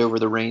just turned over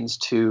the reins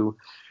to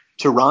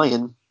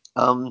Ryan.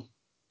 And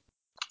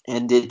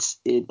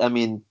I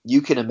mean,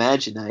 you can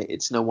imagine,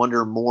 it's no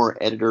wonder more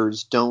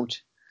editors don't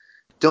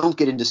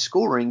get into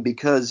scoring,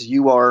 because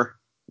you have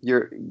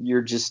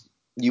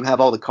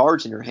all the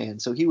cards in your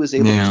hand. So he was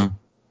able to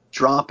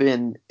drop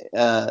in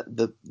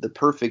the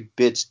perfect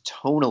bits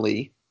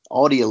tonally,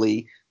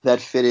 audially,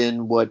 that fit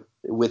in with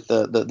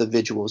the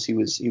visuals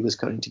he was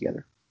cutting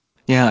together.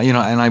 Yeah,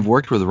 and I've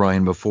worked with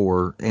Ryan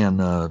before, and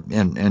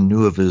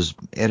knew of his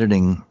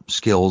editing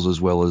skills as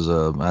well as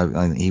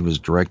he was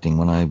directing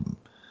when I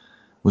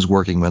was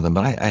working with him,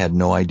 but I had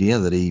no idea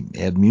that he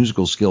had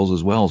musical skills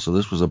as well. So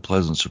this was a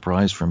pleasant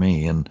surprise for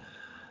me, and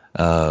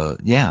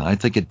I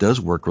think it does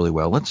work really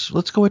well. Let's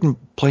go ahead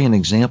and play an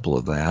example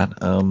of that.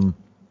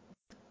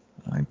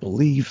 I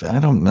believe I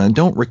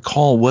don't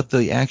recall what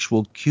the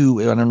actual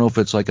cue. I don't know if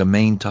it's like a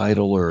main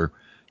title, or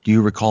do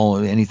you recall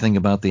anything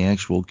about the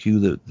actual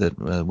cue that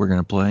we're going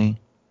to play?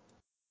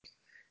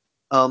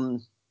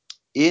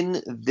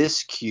 In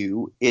this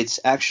cue, it's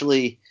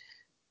actually,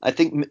 I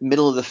think,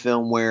 middle of the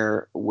film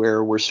where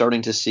we're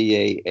starting to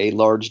see a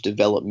large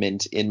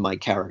development in my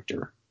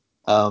character.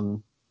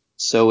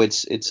 So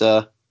it's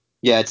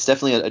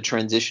definitely a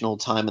transitional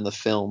time in the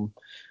film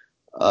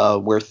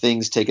where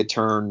things take a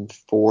turn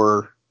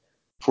for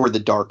the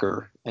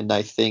darker, and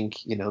I think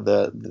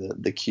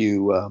the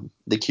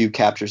cue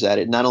captures that.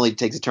 It not only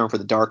takes a turn for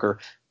the darker,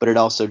 but it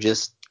also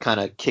just kind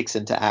of kicks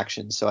into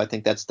action. So I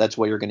think that's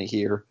what you're going to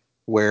hear,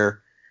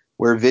 where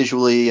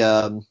visually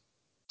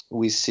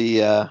we see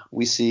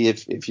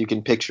if you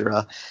can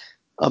picture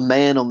a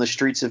man on the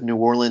streets of New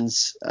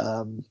Orleans.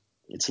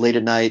 It's late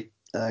at night,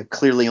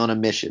 clearly on a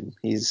mission.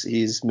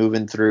 He's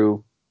moving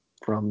through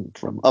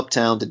from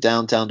uptown to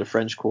downtown to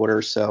French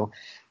Quarter. So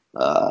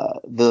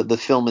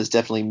the film is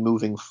definitely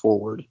moving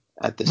forward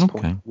at this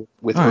point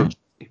with urgency.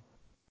 Right.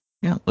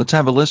 Yeah, let's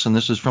have a listen.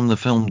 This is from the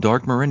film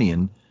Dark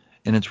Meridian,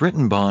 and it's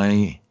written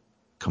by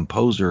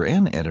composer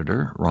and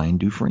editor Ryan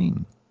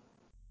Dufresne.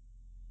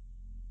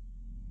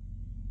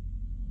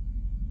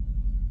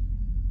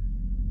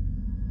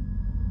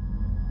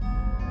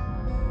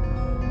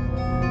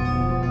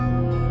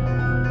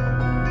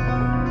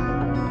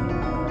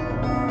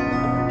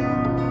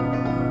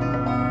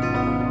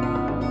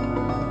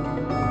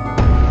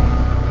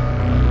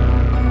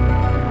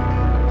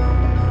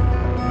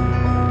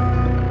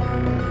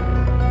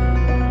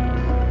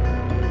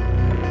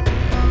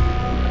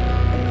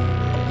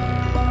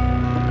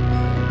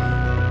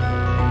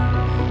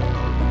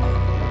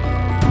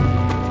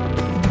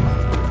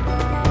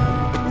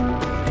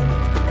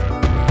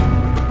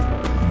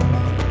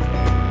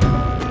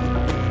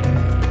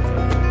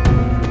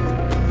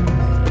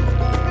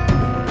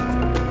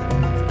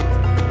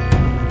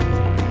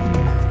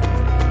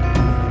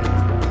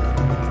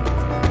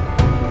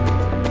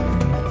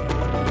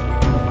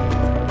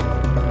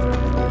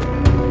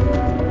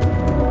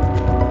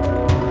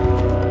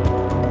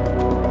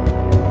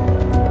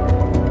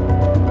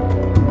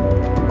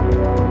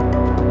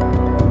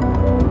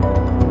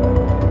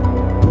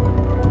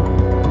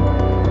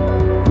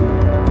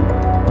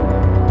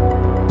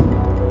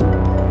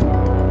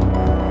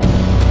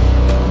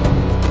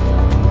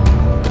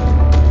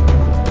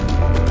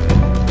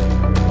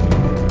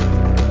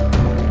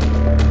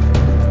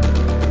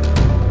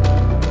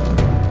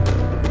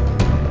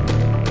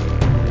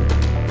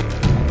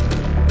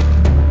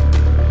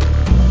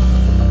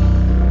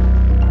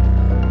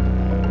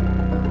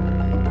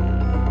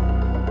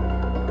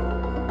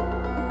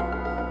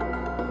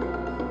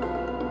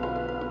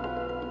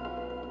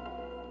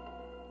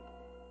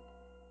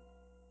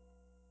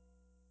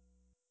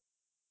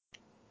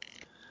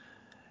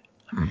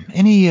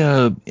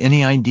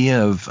 any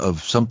idea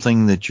of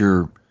something that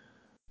you're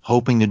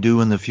hoping to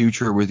do in the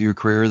future with your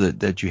career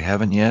that you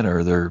haven't yet?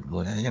 Or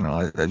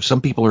there,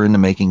 some people are into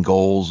making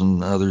goals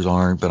and others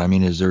aren't, but I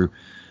mean, is there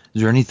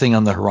anything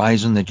on the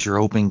horizon that you're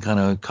hoping kind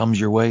of comes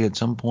your way at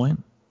some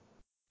point?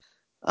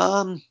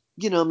 I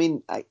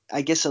mean,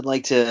 I guess I'd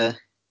like to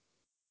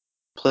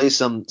play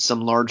some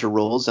larger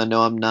roles. I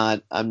know I'm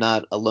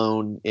not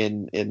alone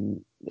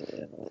in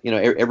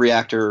every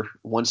actor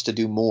wants to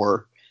do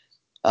more.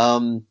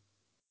 Um,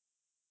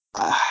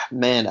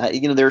 Man,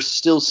 there's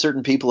still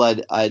certain people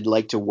I'd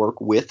like to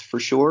work with for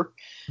sure.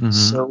 Hmm.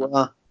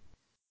 So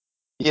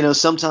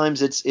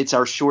sometimes it's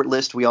our short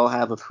list we all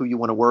have of who you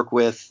want to work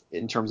with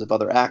in terms of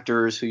other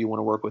actors, who you want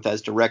to work with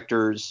as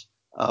directors,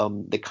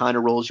 the kind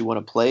of roles you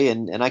want to play.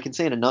 And I can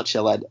say in a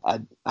nutshell,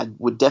 I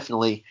would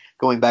definitely,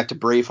 going back to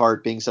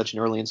Braveheart being such an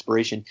early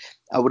inspiration,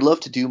 I would love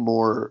to do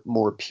more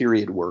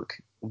period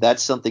work.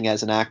 That's something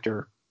as an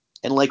actor,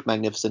 and like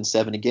Magnificent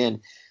Seven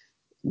again,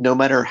 no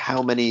matter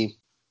how many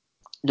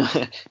no,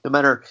 no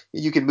matter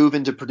you can move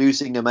into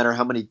producing no matter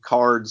how many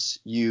cards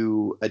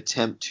you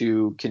attempt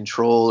to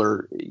control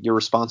or you're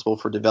responsible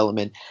for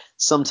development.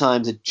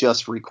 Sometimes it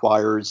just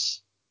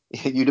requires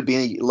you to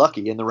be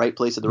lucky in the right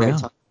place at the right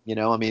Yeah.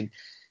 time. I mean,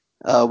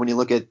 when you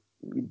look at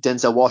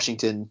Denzel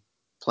Washington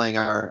playing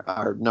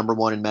our number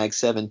one in Mag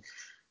 7,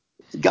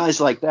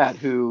 guys like that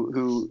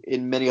who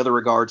in many other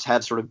regards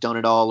have sort of done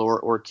it all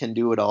or can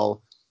do it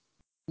all,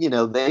 you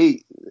know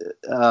they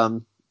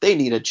they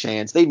need a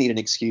chance, they need an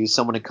excuse,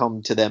 someone to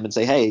come to them and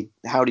say, hey,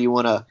 how would you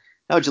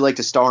like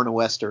to star in a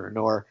western,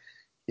 or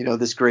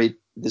this great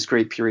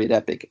period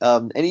epic.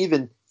 And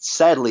even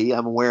sadly,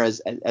 I'm aware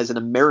as an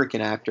American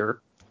actor,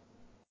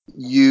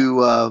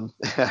 you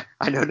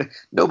I know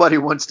nobody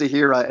wants to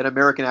hear an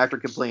American actor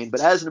complain, but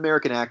as an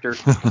American actor,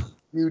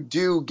 you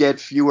do get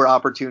fewer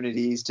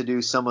opportunities to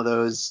do some of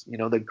those,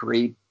 the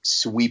great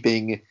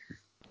sweeping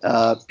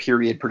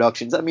period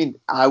productions. I mean,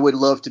 I would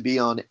love to be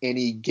on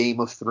any Game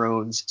of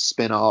Thrones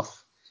spinoff.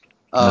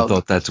 I Um,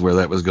 thought that's where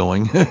that was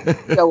going.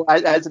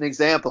 as an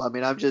example, I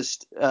mean, I'm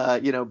just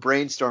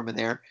brainstorming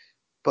there,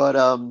 but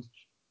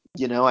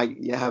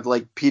you have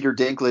like Peter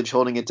Dinklage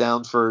holding it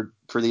down for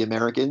the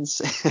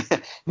Americans,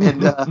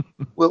 and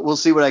we'll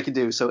see what I can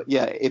do. So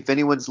yeah, if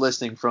anyone's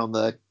listening from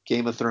the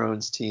Game of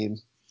Thrones team,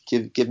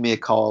 give me a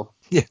call.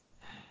 Yeah,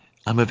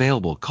 I'm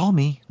available. Call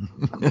me.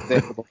 I'm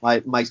available.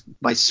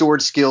 My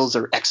sword skills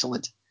are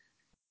excellent.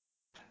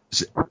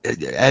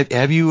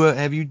 Have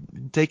you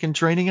taken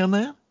training on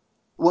that?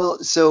 Well,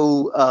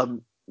 so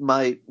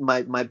my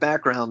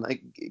background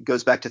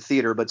goes back to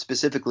theater, but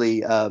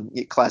specifically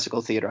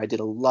classical theater. I did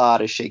a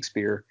lot of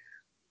Shakespeare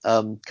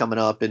coming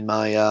up in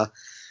my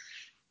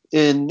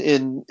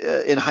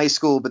in high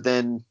school, but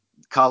then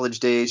college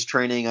days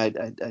training. I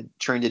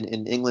trained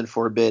in England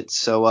for a bit,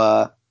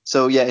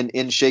 so yeah,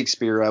 in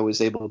Shakespeare, I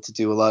was able to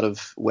do a lot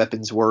of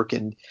weapons work,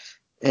 and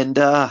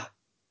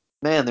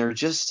man, they're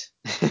just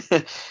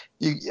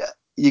you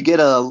you get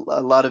a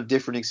lot of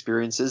different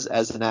experiences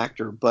as an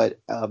actor, but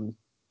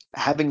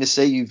having to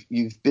say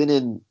you've been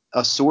in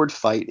a sword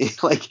fight,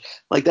 like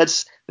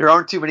that's there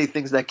aren't too many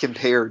things that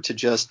compare to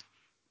just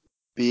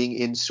being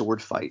in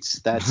sword fights.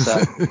 That's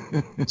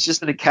it's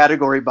just in a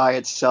category by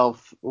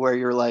itself where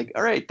you're like,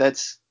 all right,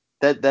 that's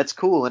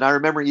cool. And I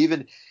remember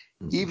even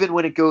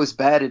when it goes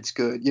bad, it's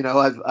good.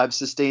 I've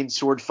sustained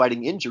sword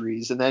fighting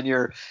injuries, and then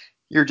you're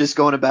just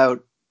going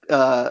about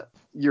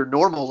your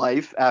normal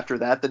life after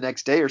that the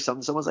next day or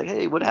something. Someone's like,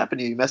 hey, what happened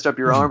to you? You messed up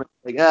your arm.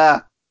 Like,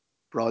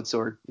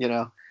 broadsword.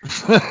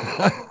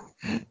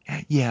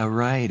 Yeah,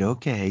 right.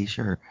 Okay,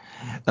 sure.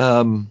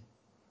 Um,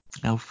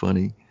 how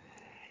funny.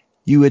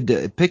 You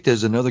had picked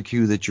as another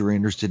cue that you were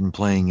interested in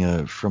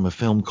playing from a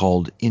film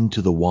called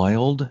Into the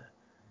Wild.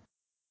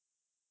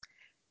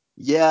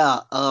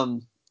 Yeah,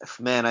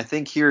 man, I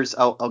think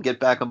I'll get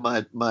back on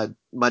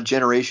my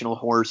generational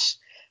horse.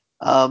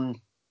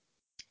 Um,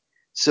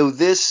 so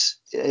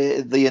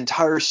the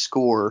entire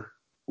score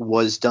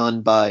was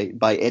done by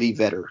Eddie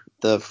Vedder,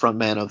 the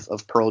frontman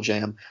of Pearl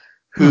Jam,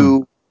 Hmm.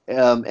 who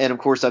and of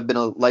course I've been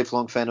a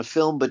lifelong fan of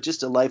film, but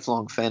just a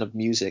lifelong fan of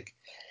music.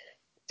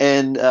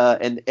 And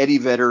Eddie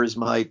Vedder is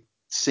my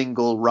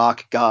single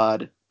rock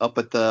god up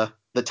at the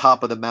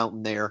top of the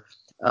mountain there.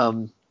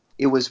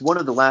 It was one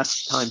of the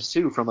last times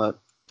too, from a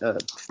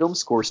film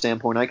score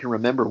standpoint, I can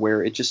remember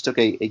where it just took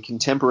a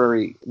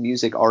contemporary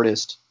music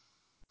artist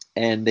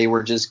and they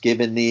were just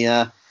given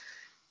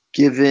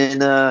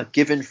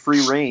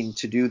free reign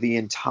to do the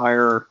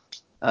entire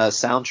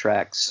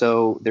soundtrack.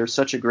 So there's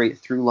such a great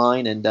through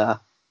line, and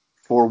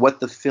for what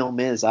the film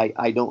is,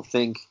 I don't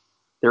think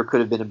there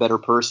could have been a better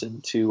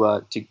person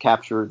to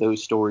capture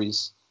those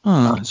stories.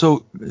 Uh, Huh.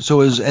 So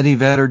has Eddie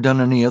Vedder done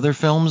any other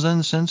films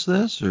then since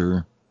this,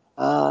 or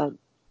uh,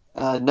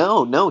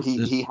 no, no, he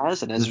this he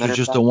hasn't. As a this was matter of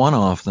just a fact,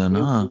 one-off then,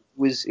 it, huh?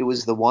 it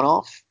was the one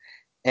off,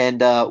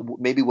 and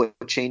maybe what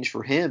changed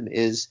for him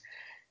is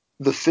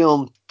the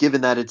film,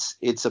 given that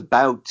it's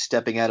about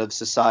stepping out of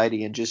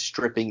society and just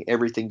stripping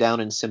everything down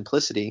in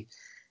simplicity.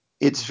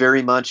 It's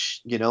very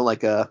much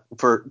like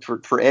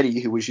for Eddie,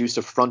 who was used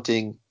to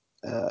fronting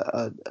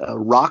a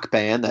rock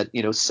band that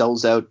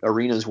sells out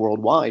arenas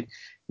worldwide.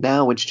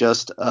 Now it's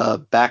just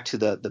back to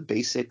the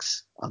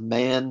basics: a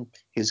man,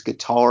 his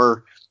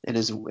guitar, and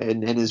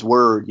his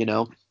word.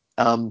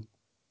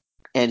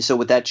 And so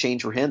with that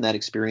change for him, that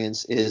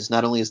experience is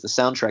not only is the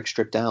soundtrack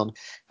stripped down.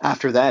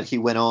 After that, he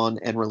went on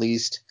and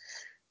released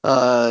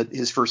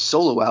his first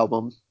solo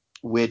album,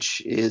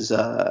 which is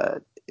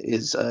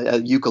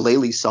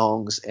ukulele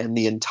songs, and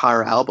the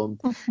entire album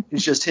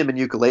is just him and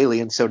ukulele.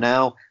 And so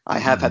now I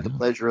have had the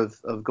pleasure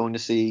of going to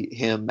see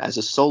him as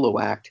a solo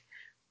act,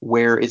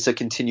 where it's a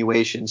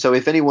continuation. So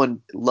if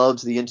anyone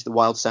loves the Into the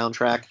Wild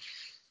soundtrack,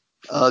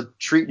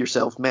 treat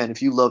yourself, man.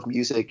 If you love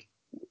music,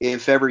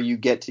 if ever you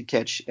get to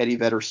catch Eddie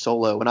Vedder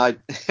solo, and I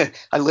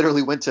I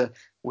literally went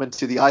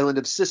to the island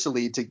of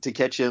Sicily to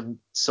catch him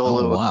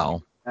solo. Oh,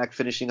 wow. Back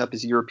finishing up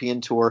his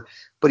European tour,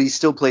 but he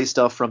still plays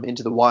stuff from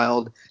Into the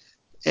Wild.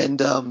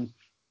 And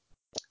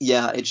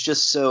yeah, it's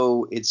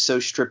so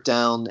stripped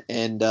down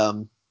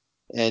and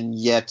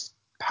yet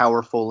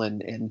powerful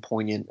and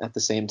poignant at the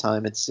same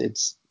time.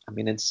 It's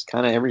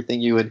kind of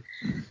everything you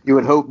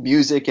would hope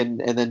music and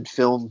then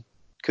film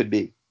could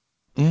be.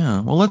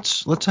 Yeah, well,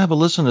 let's have a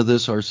listen to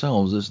this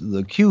ourselves.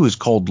 The cue is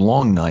called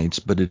Long Nights,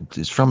 but it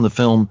is from the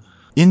film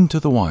Into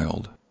the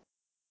Wild,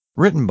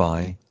 written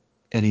by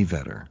Eddie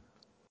Vedder.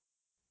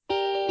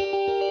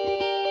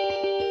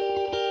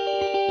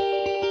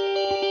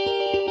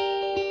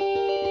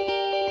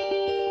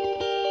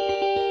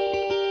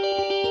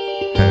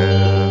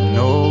 Have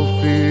no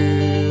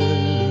fear,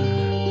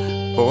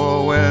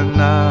 for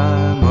when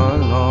I'm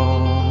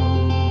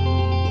alone,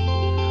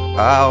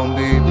 I'll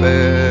be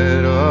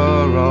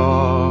better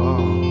off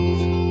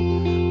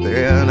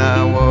than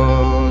I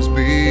was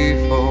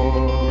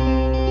before.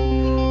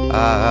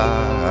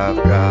 I've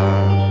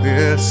got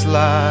this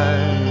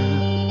life,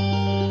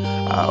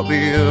 I'll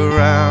be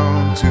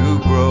around to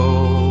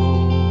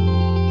grow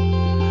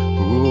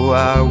who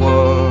I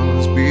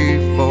was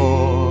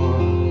before.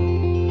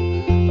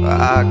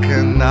 I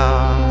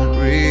cannot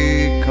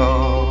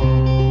recall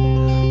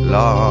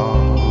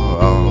long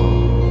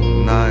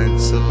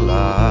nights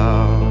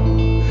allow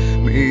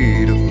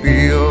me to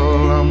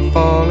feel I'm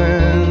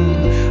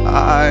falling.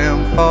 I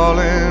am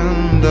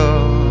falling, the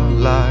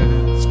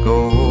lights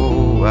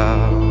go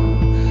out.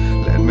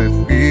 Let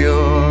me feel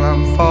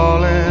I'm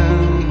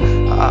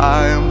falling.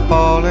 I am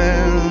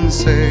falling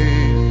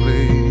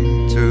safely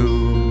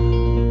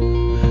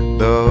to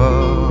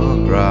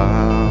the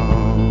ground.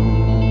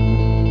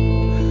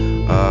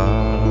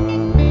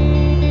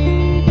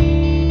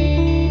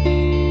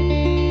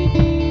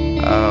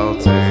 I'll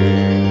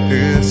take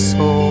this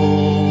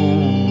soul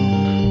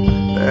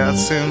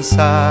that's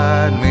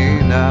inside me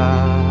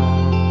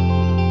now,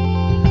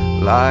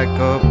 like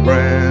a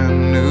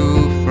brand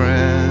new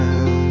friend.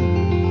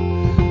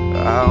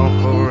 I'll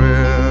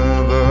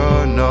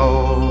forever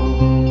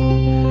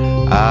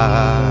know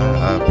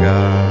I've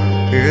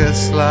got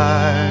this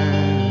life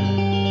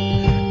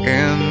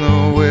in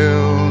the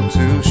will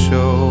to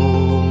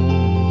show.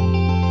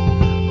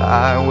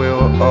 I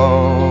will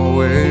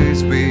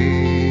always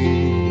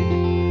be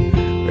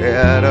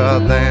better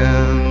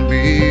than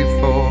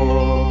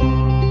before.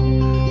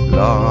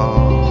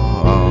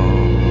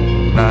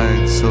 Long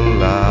nights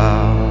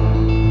allow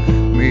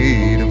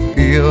me to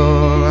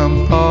feel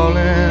I'm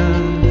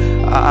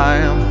falling. I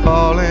am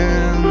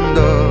falling,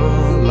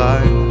 the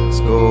lights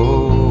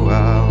go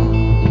out.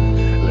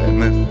 Let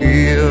me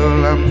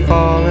feel I'm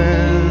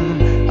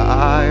falling.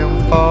 I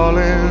am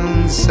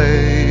falling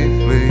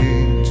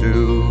safely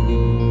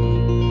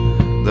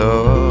to the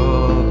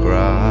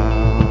ground.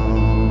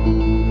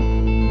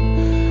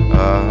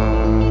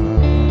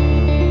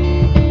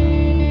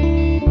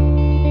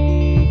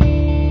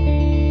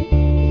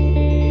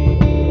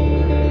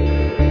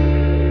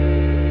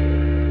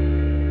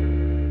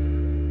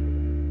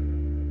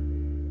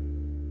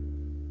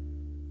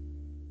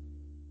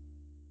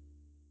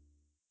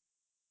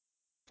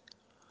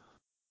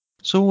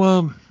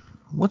 So,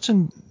 what's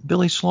in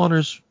Billy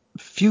Slaughter's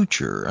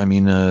future? I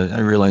mean, I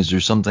realize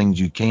there's some things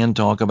you can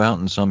talk about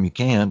and some you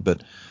can't,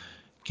 but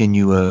can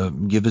you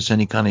give us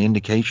any kind of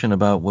indication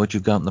about what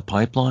you've got in the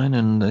pipeline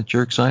and that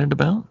you're excited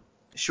about?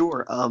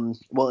 Sure.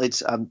 Well,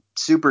 I'm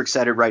super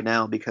excited right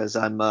now because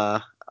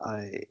I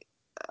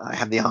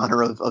have the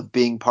honor of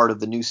being part of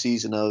the new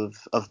season of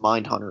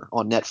Mindhunter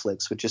on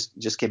Netflix, which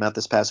just came out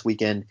this past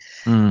weekend.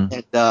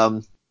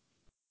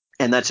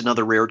 And that's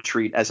another rare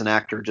treat as an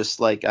actor. Just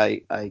like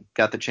I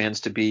got the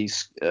chance to be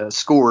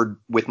scored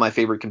with my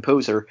favorite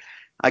composer,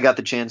 I got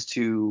the chance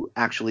to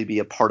actually be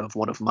a part of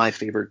one of my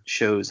favorite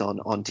shows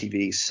on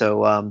TV.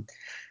 So I'm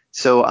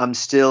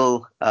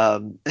still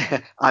I'm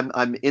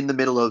in the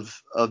middle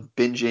of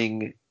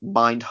binging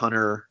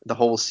Mindhunter the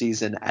whole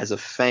season as a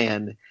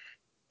fan,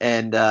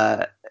 and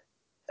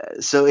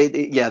so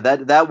yeah,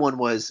 that one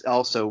was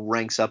also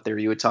ranks up there.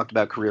 You had talked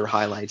about career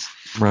highlights,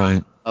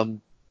 Right?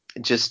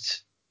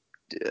 Just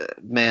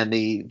man,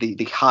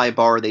 the high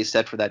bar they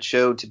set for that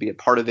show to be a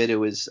part of it. It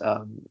was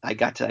I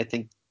got to, I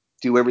think,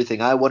 do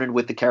everything I wanted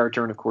with the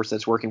character, and of course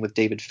that's working with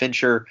David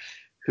Fincher,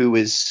 who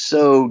is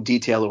so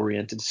detail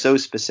oriented, so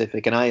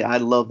specific, and I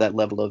love that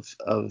level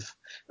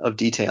of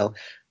detail.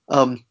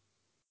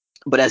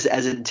 But as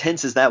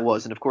intense as that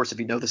was, and of course, if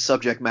you know the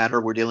subject matter,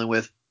 we're dealing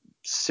with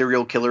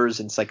serial killers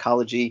and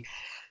psychology.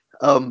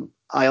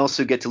 I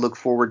also get to look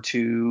forward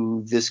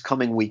to this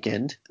coming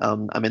weekend.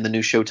 I'm in the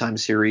new Showtime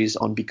series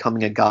on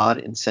becoming a god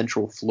in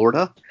Central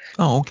Florida.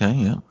 Oh, okay,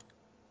 yeah.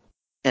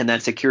 And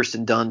that's a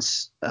Kirsten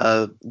Dunst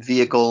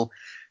vehicle.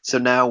 So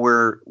now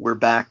we're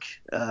back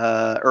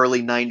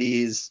early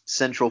 90s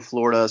Central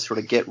Florida sort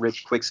of get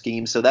rich quick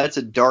scheme. So that's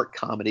a dark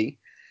comedy.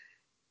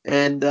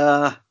 And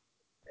yeah,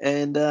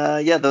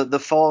 the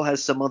fall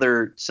has some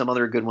other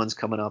good ones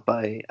coming up.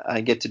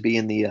 I get to be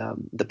in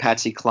the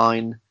Patsy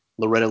Cline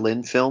Loretta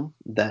Lynn film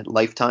that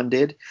Lifetime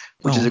did,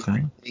 which is a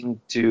great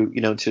thing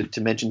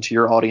to mention to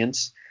your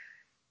audience.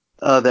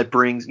 That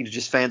brings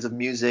just fans of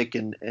music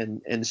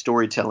and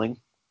storytelling.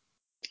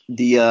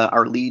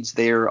 Our leads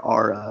there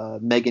are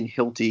Megan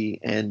Hilty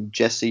and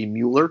Jessie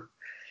Mueller,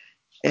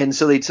 and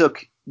so they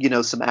took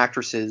some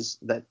actresses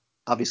that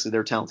obviously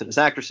they're talented as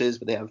actresses,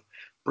 but they have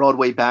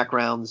Broadway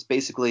backgrounds.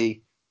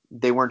 Basically,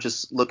 they weren't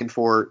just looking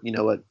for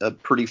a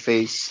pretty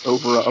face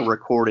over a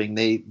recording.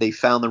 They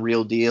found the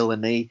real deal,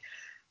 and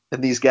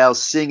these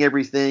gals sing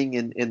everything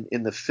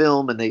in the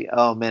film, and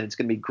oh man, it's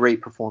going to be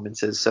great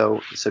performances.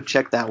 So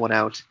check that one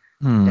out.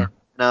 And,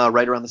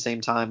 right around the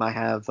same time, I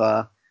have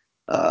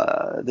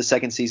the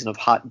second season of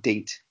Hot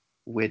Date,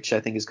 which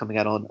I think is coming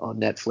out on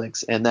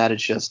Netflix, and that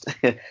is just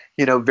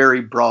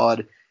very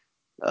broad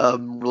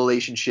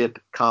relationship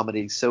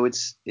comedy. So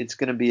it's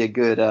going to be a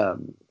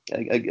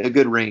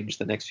good range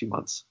the next few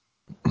months.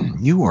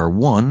 You are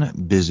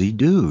one busy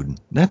dude.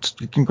 That's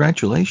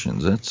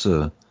congratulations. That's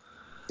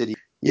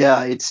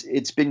Yeah,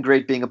 it's been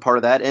great being a part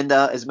of that. And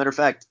as a matter of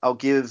fact, I'll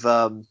give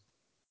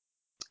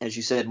as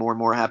you said, more and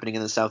more happening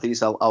in the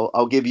Southeast.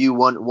 I'll give you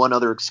one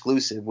other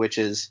exclusive, which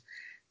is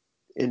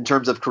in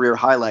terms of career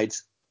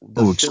highlights.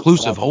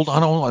 Exclusive! Hold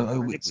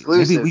on.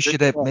 Exclusive.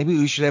 Maybe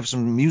we should have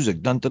some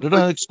music. Dun, dun, dun,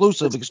 dun,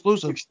 exclusive.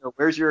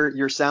 Where's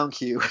your sound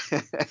cue?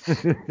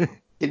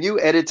 Can you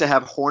edit to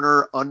have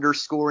Horner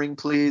underscoring,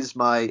 please,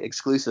 my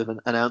exclusive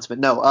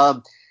announcement?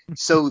 No.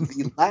 So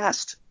the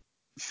last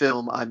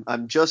film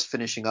I'm just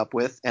finishing up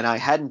with, and I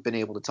hadn't been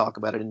able to talk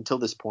about it until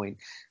this point,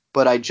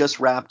 but I just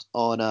wrapped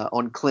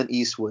on Clint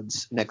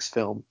Eastwood's next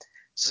film.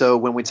 So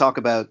when we talk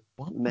about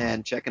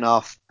checking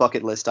off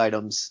bucket list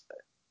items,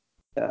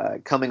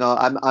 coming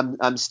on,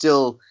 I'm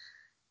still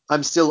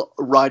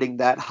riding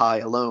that high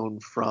alone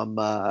from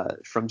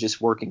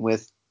just working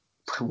with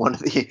one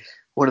of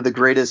the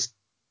greatest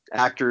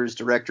actors,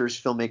 directors,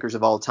 filmmakers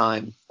of all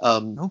time.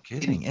 No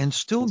kidding, and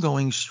still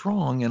going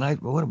strong.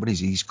 And what is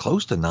he? He's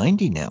close to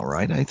 90 now,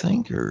 right? I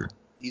think, or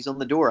he's on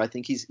the door. I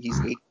think he's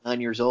 89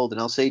 years old. And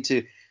I'll say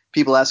to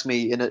people, ask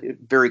me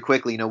very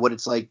quickly, what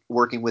it's like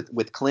working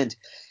with Clint,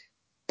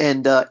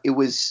 and it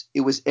was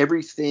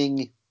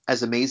everything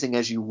as amazing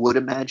as you would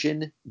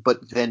imagine,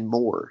 but then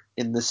more,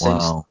 in the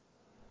sense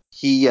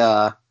he's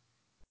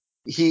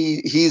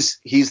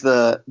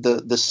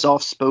the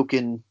soft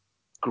spoken,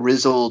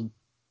 grizzled,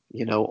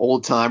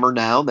 old timer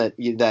now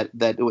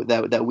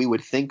that we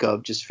would think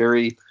of, just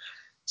very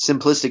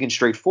simplistic and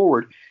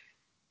straightforward.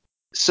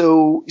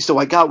 So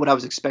I got what I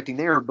was expecting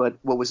there, but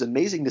what was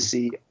amazing to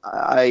see,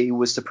 I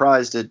was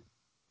surprised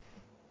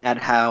at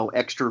how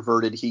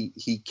extroverted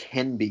he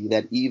can be.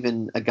 That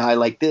even a guy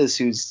like this,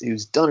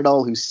 who's done it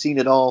all, who's seen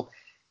it all,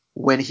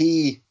 when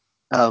he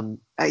don't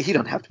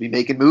have to be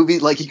making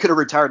movies, like he could have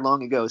retired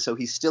long ago. So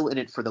he's still in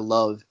it for the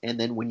love. And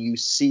then when you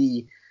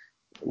see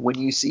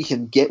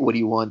him get what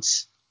he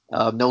wants,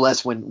 no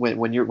less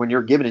when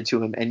you're giving it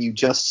to him, and you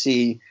just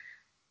see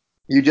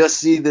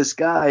this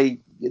guy,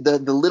 the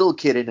little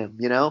kid in him,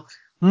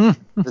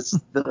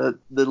 the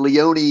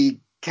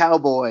Leone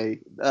cowboy,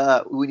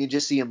 when you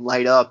just see him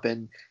light up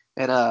and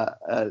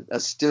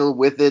still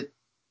with it,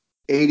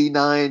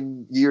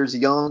 89 years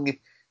young,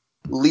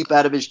 leap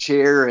out of his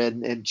chair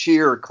and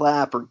cheer or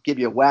clap or give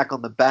you a whack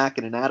on the back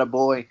and an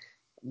attaboy.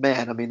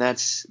 Man, I mean,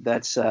 that's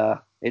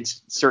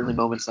it's certainly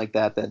moments like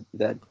that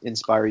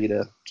inspire you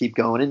to keep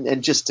going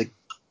and just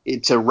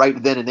to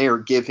right then and there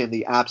give him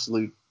the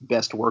absolute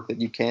best work that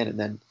you can, and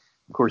then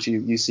of course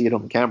you see it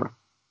on the camera.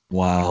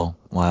 Wow.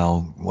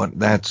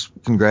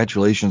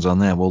 Congratulations on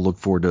that. We'll look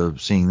forward to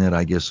seeing that,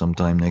 I guess,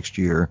 sometime next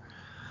year.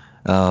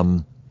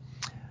 The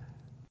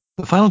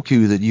final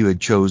cue that you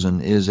had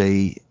chosen is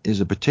a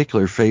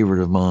particular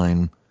favorite of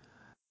mine.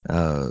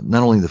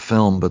 Not only the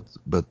film, but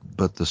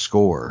the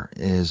score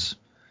is.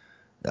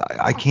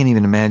 I can't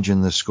even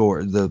imagine this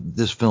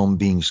film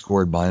being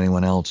scored by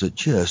anyone else. It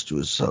just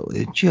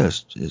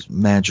is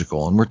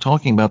magical. And we're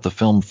talking about the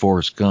film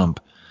Forrest Gump.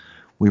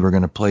 We were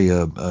going to play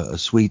a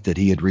suite that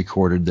he had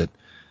recorded that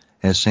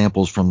has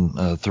samples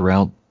from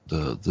throughout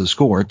the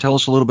score. Tell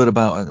us a little bit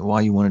about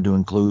why you wanted to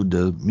include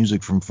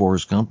music from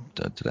Forrest Gump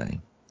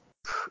today.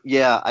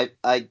 Yeah,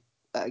 I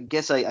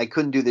guess I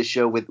couldn't do this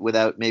show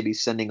without maybe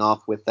sending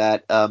off with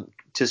that,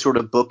 to sort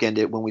of bookend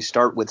it when we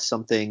start with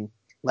something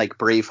like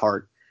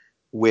Braveheart,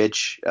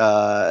 which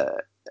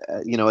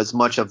as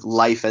much of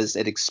life as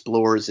it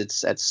explores,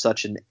 it's at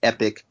such an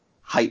epic,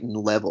 heightened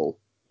level.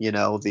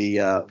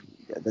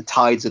 The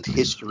tides of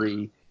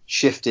history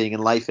shifting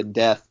and life and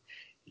death,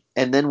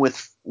 and then with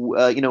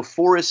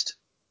Forrest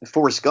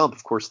Gump,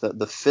 of course,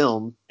 the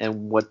film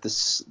and what the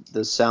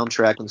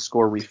soundtrack and the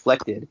score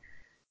reflected,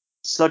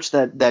 such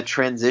that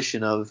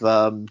transition of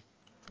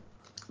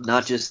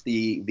not just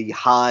the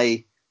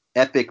high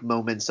epic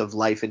moments of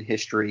life and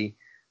history,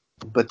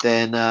 but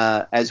then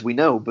as we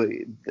know, but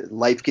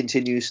life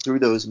continues through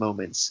those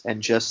moments,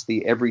 and just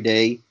the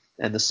everyday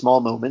and the small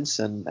moments,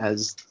 and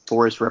as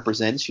Forrest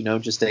represents,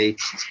 just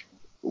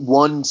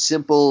one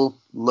simple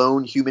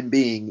lone human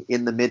being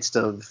in the midst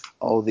of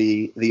all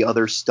the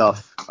other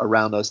stuff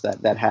around us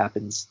that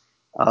happens.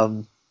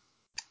 So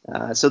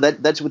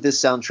that's what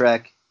this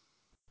soundtrack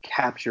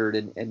captured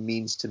and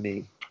means to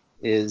me,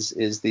 is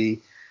the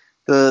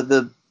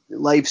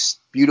life's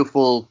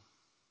beautiful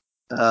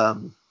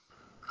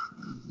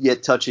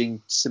yet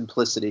touching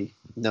simplicity,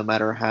 no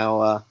matter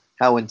how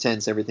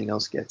intense everything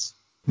else gets.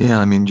 Yeah,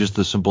 I mean, just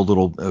the simple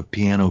little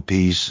piano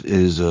piece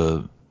is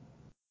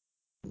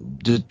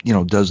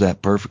does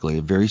that perfectly.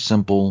 A very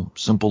simple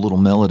little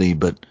melody,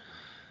 but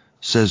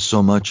says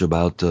so much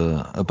about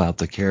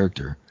the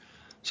character.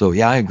 So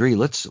yeah, I agree.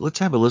 Let's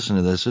have a listen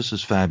to this. This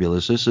is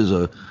fabulous. This is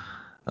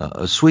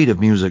a suite of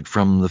music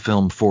from the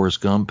film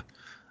Forrest Gump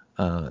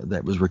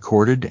that was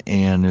recorded,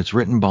 and it's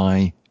written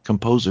by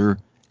composer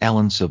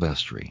Alan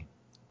Silvestri.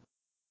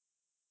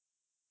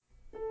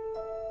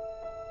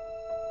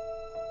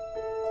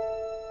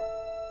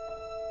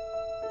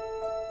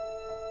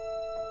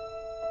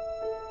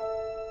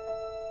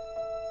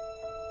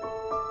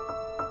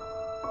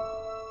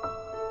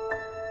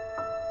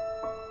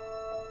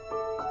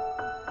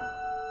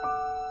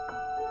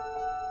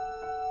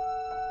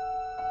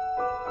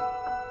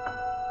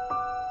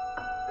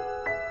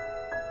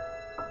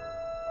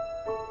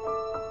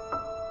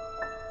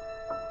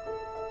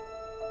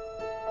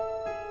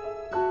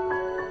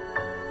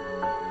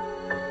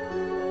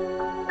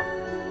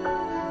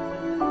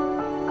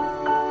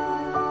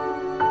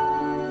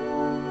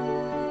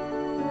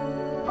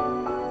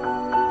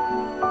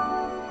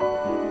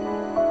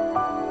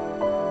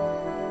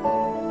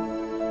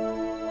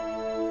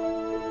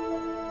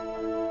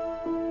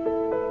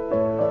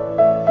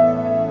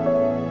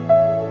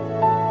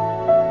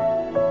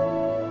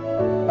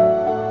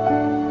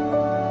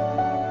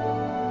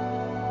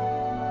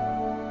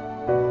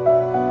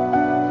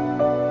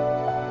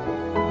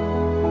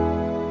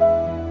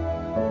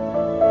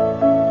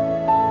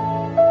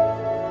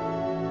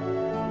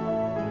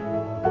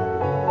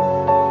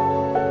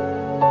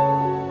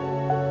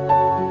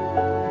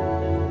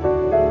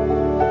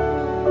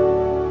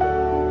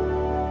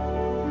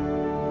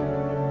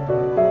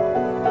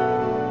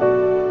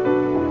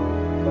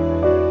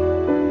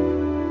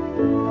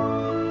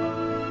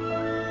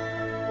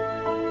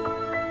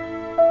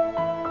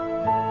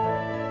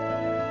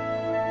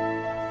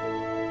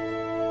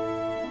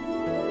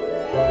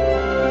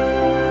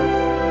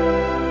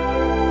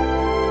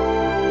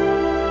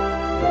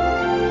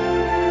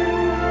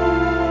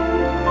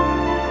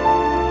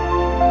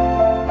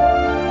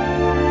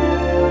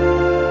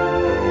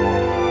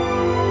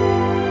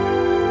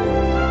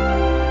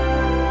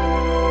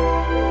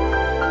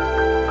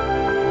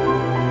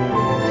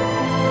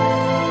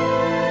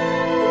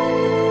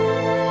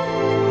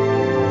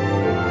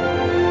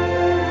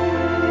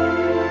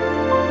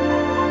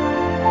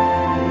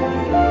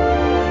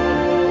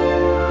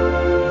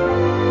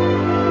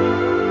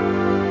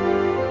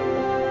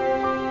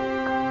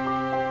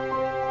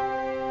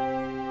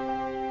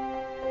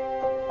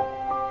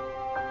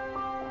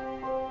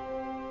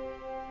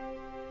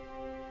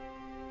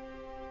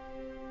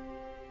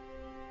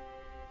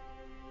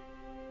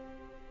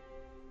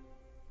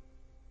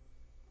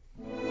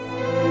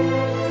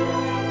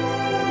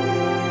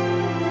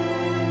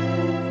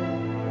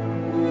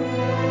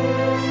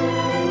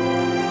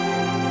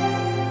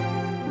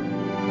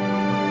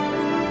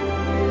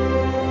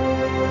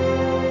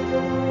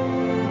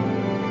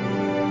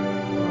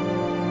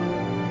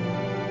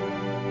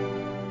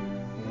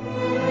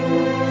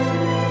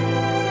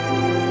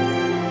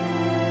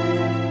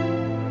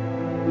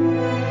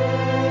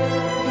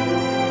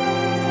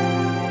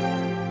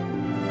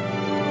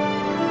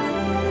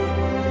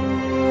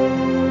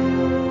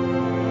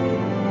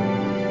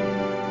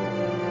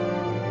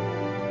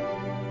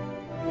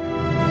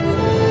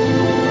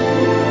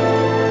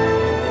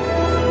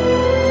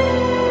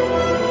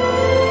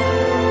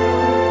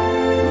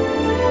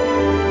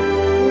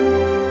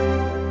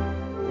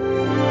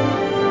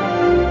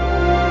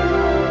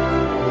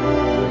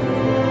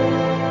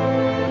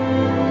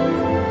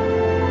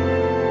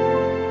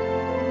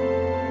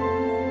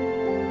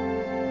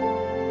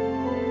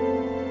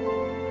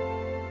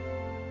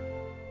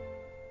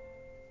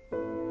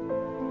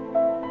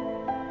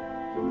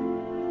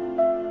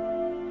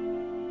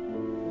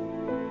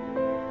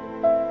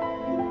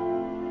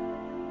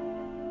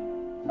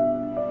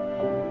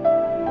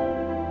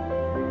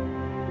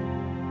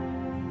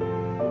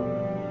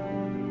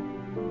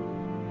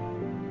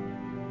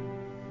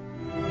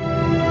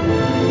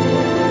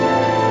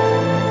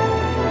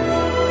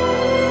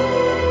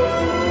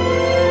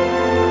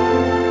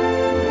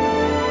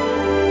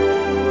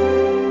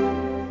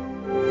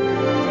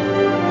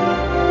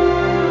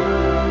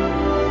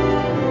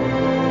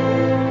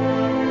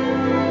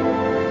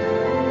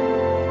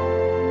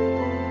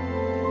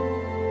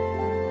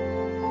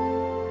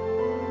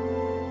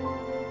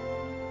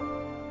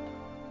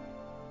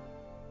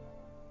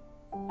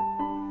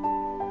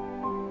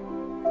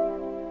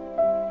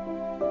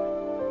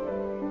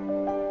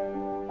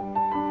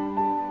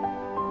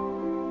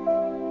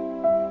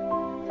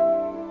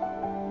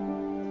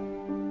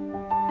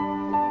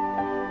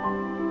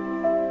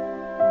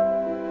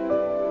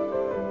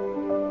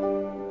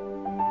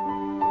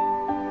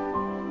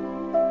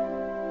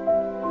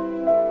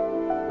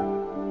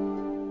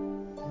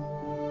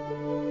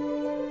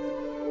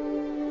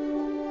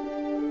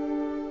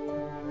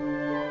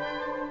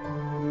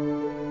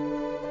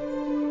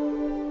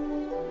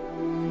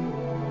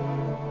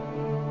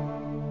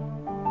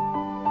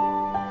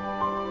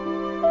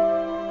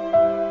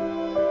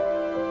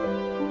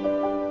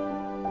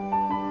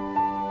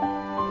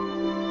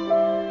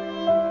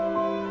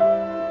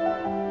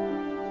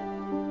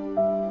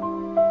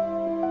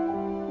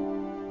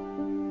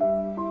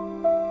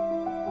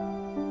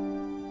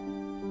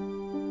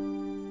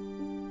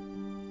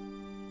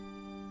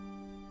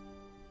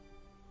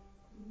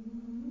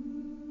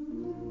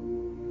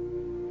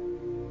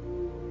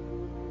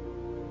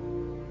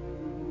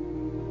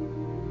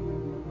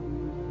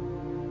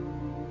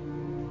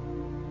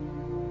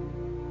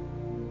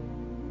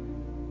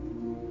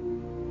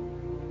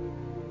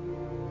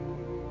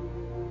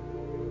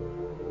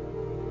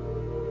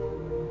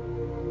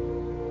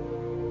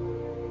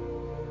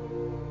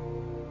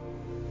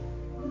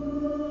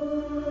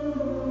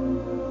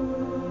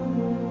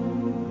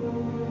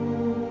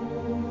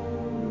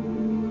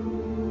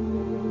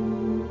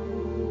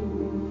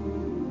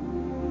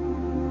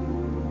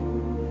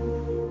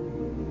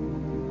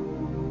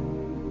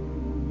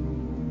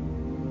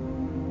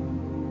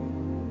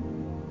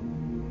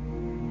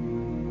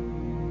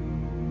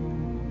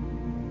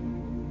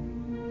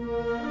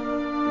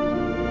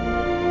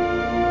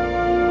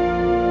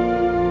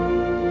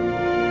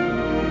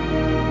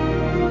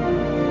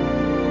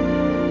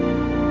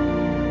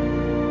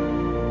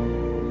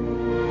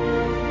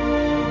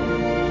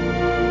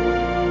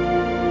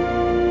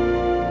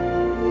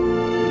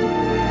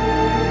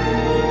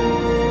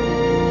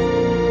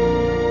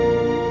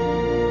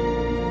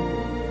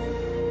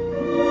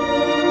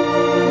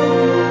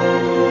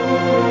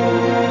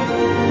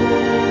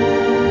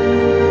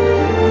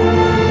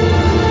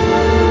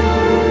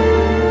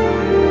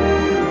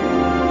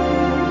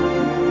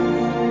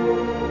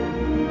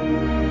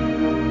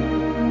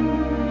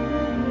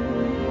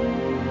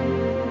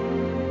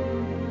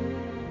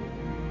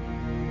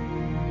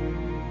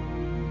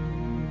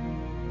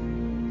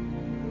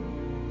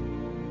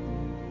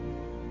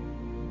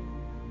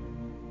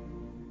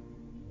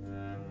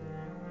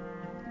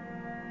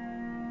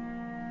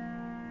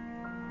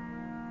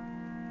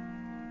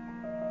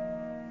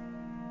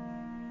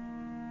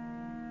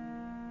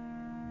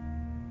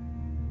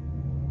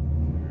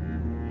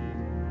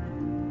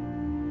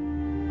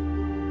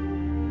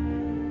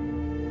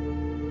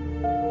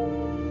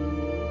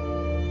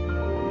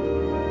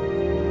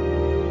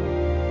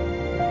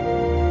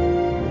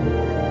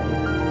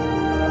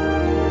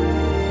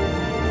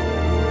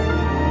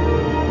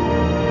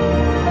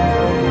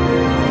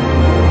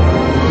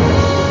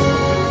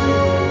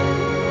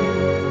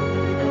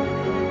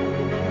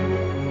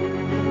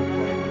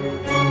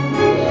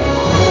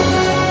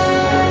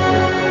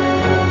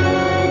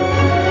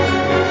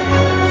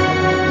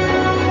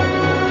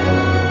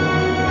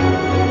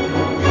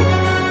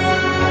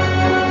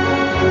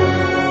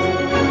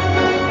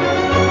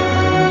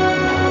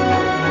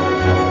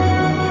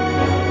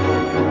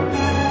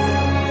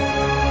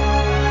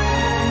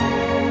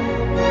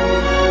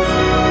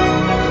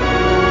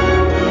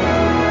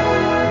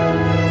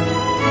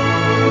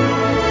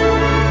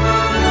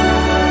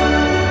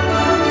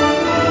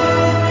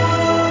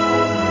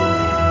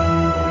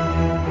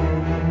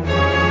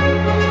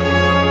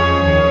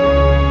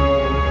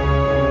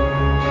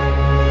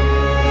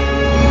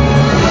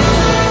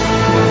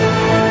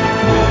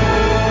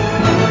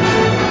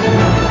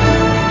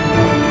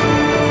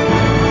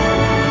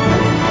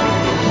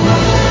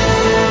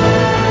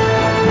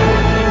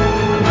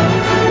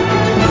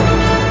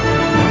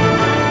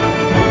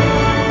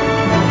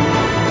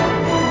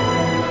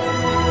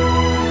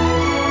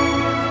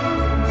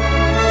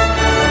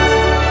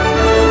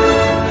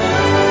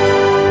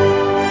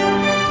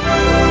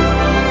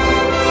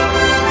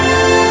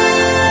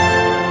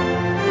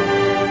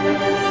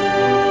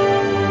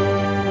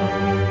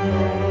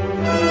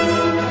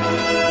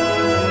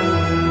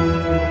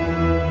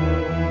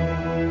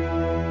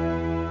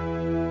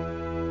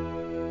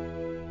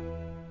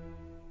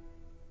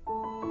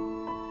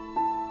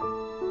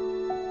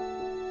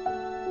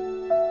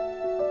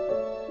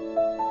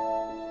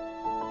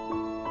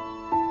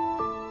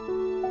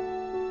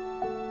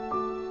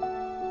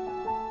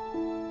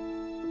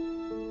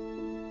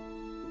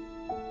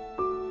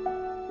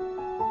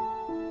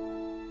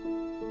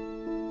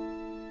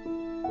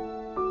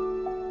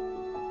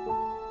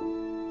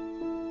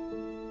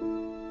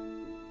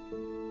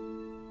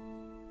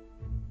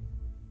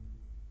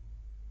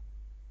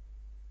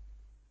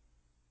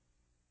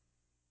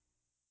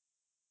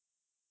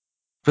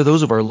 for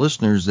those of our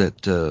listeners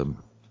that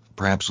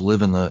perhaps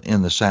live in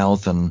the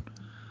South and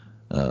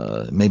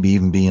maybe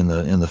even be in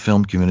the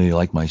film community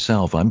like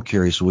myself, I'm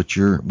curious what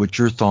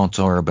your thoughts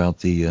are about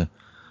the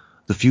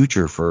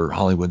future for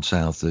Hollywood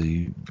South. Are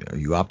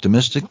you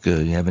optimistic?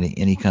 Do you have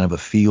any kind of a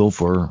feel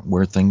for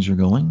where things are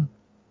going?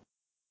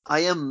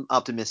 I am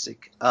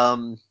optimistic,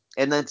 and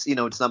that's,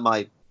 it's not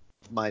my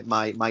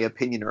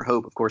opinion or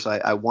hope. Of course,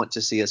 I want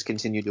to see us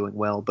continue doing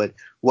well, but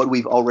what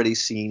we've already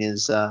seen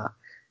is,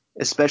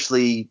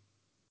 especially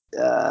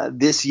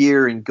this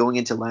year and going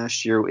into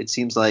last year, it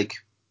seems like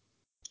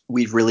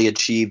we've really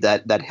achieved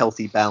that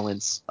healthy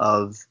balance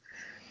of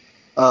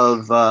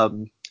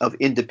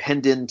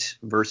independent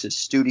versus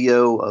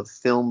studio, of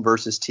film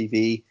versus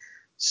TV.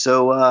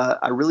 So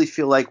I really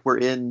feel like we're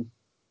in,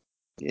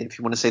 if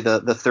you want to say,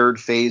 the third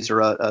phase, or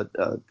a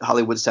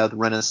Hollywood South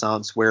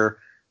renaissance, where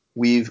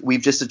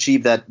we've just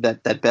achieved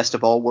that best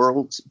of all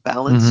worlds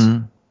balance.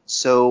 Mm-hmm.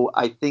 So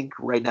I think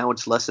right now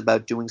it's less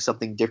about doing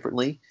something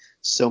differently,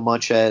 so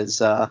much as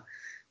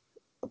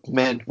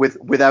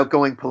without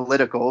going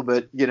political,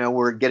 but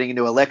we're getting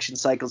into election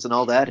cycles and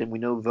all that, and we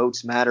know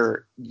votes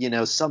matter.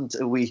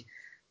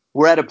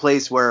 We're at a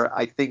place where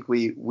I think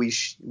we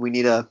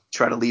need to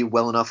try to leave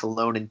well enough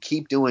alone and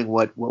keep doing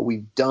what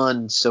we've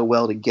done so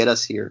well to get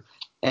us here.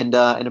 And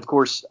of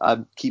course,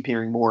 I keep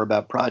hearing more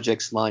about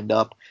projects lined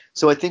up.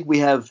 So I think we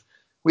have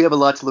a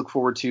lot to look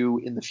forward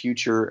to in the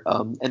future.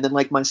 And then,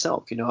 like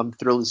myself, I'm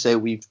thrilled to say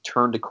we've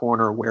turned a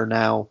corner where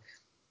now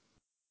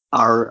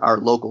our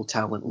local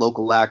talent,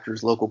 local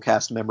actors, local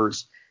cast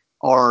members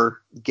are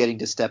getting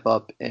to step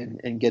up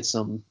and get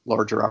some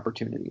larger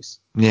opportunities.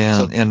 Yeah,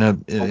 so, and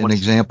an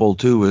example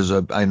too is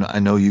I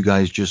know you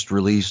guys just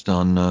released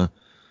on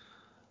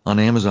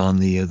Amazon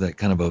that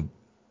kind of a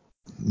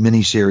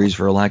mini series,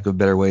 for a lack of a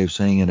better way of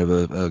saying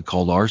it,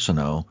 called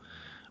Arsino,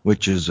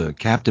 which is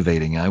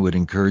captivating. I would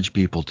encourage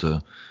people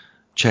to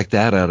check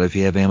that out if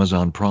you have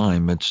Amazon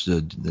Prime. It's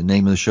the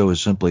name of the show is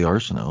simply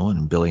Arsino,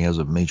 and Billy has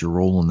a major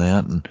role in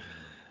that, and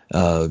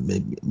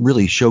it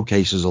really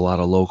showcases a lot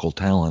of local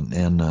talent,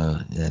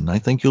 and I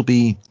think you'll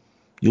be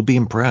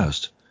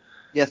impressed.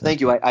 Yeah,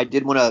 thank you. I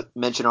did want to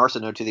mention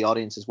Arsino to the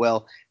audience as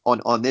well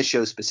on this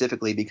show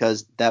specifically,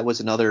 because that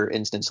was another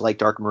instance like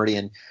Dark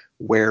Meridian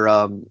where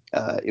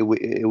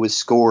it was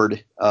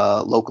scored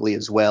locally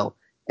as well,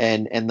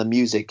 and the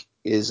music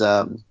is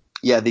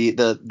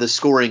the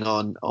scoring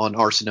on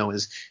Arsino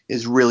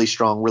is really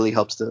strong, really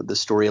helps the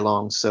story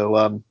along.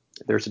 So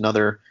there's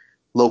another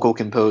local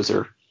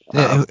composer.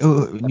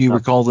 You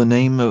recall the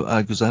name?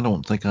 Because I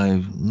don't think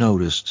I've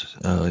noticed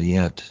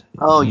yet.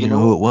 Oh, you know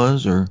who it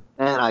was, or?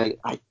 Man,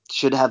 I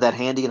should have that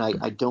handy, and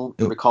I don't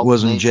recall.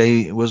 Wasn't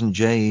Jay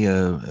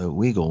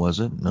Weigel, was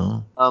it?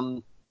 No.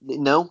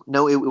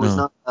 No, it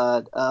was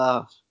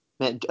not.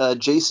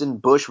 Jason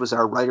Bush was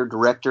our writer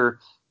director.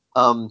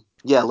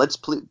 Yeah, let's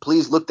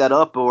please look that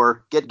up,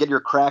 or get your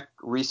crack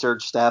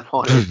research staff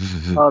on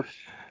it.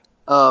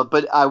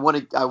 But I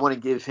want to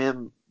give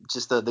him,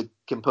 just the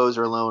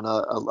composer alone,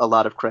 a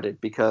lot of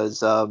credit,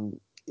 because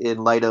in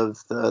light of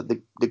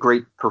the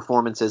great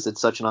performances,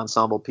 it's such an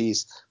ensemble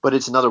piece. But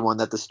it's another one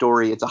that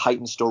it's a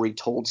heightened story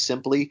told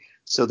simply,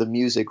 so the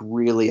music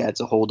really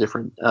adds a whole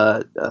different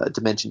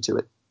dimension to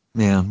it.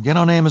 Yeah, get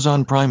on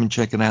Amazon Prime and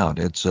check it out.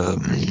 It's 4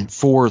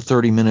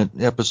 30-minute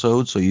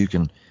episodes, so you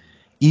can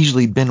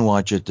easily binge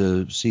watch it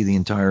to see the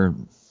entire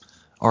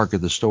arc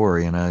of the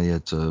story. And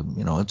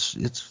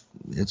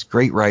it's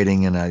great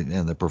writing,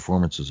 and the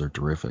performances are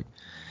terrific.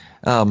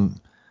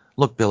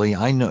 Look, Billy,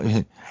 I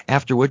know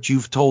after what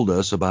you've told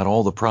us about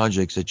all the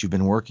projects that you've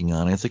been working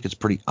on, I think it's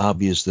pretty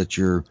obvious that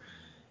you're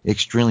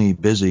extremely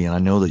busy, and I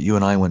know that you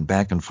and I went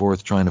back and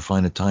forth trying to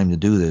find a time to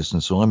do this,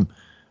 and so I'm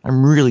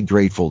really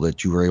grateful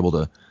that you were able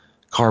to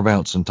carve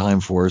out some time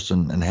for us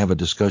and have a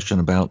discussion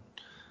about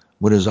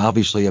what is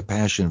obviously a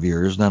passion of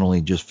yours, not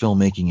only just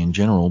filmmaking in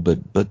general,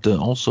 but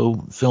also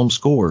film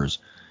scores.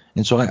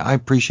 And so I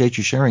appreciate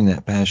you sharing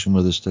that passion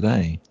with us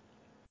today.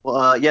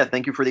 Well, yeah,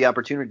 thank you for the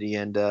opportunity,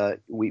 and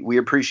we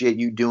appreciate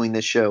you doing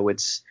this show.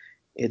 It's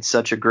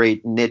such a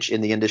great niche in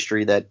the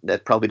industry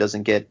that probably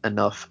doesn't get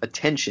enough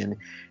attention,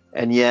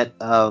 and yet,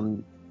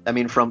 I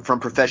mean, from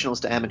professionals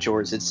to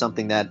amateurs, it's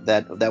something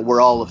that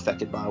we're all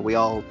affected by. We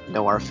all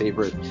know our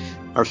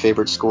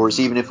favorite scores,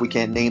 even if we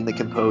can't name the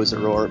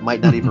composer, or it might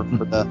not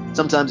even.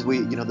 Sometimes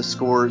the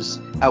scores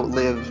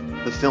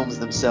outlive the films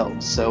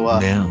themselves. So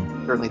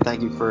certainly,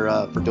 thank you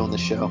for doing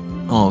this show.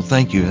 Oh,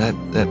 thank you.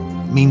 That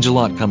means a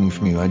lot coming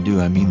from you. I do.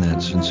 I mean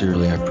that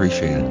sincerely. I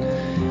appreciate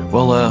it.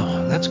 Well,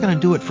 that's going to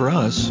do it for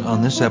us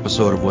on this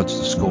episode of What's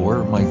the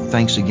Score. My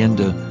thanks again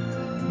to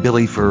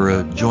Billy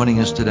for joining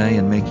us today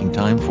and making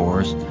time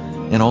for us,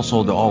 and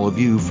also to all of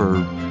you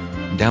for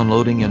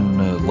downloading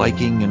and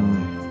liking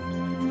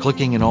and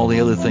clicking and all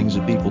the other things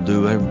that people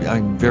do.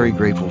 I'm very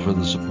grateful for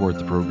the support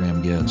the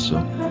program gets.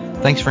 So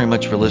thanks very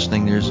much for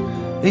listening. There's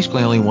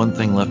basically only one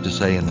thing left to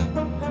say,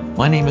 and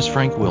my name is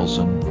Frank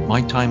Wilson.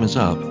 My time is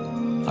up.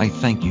 I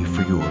thank you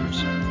for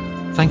yours.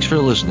 Thanks for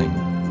listening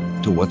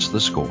to What's the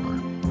Score?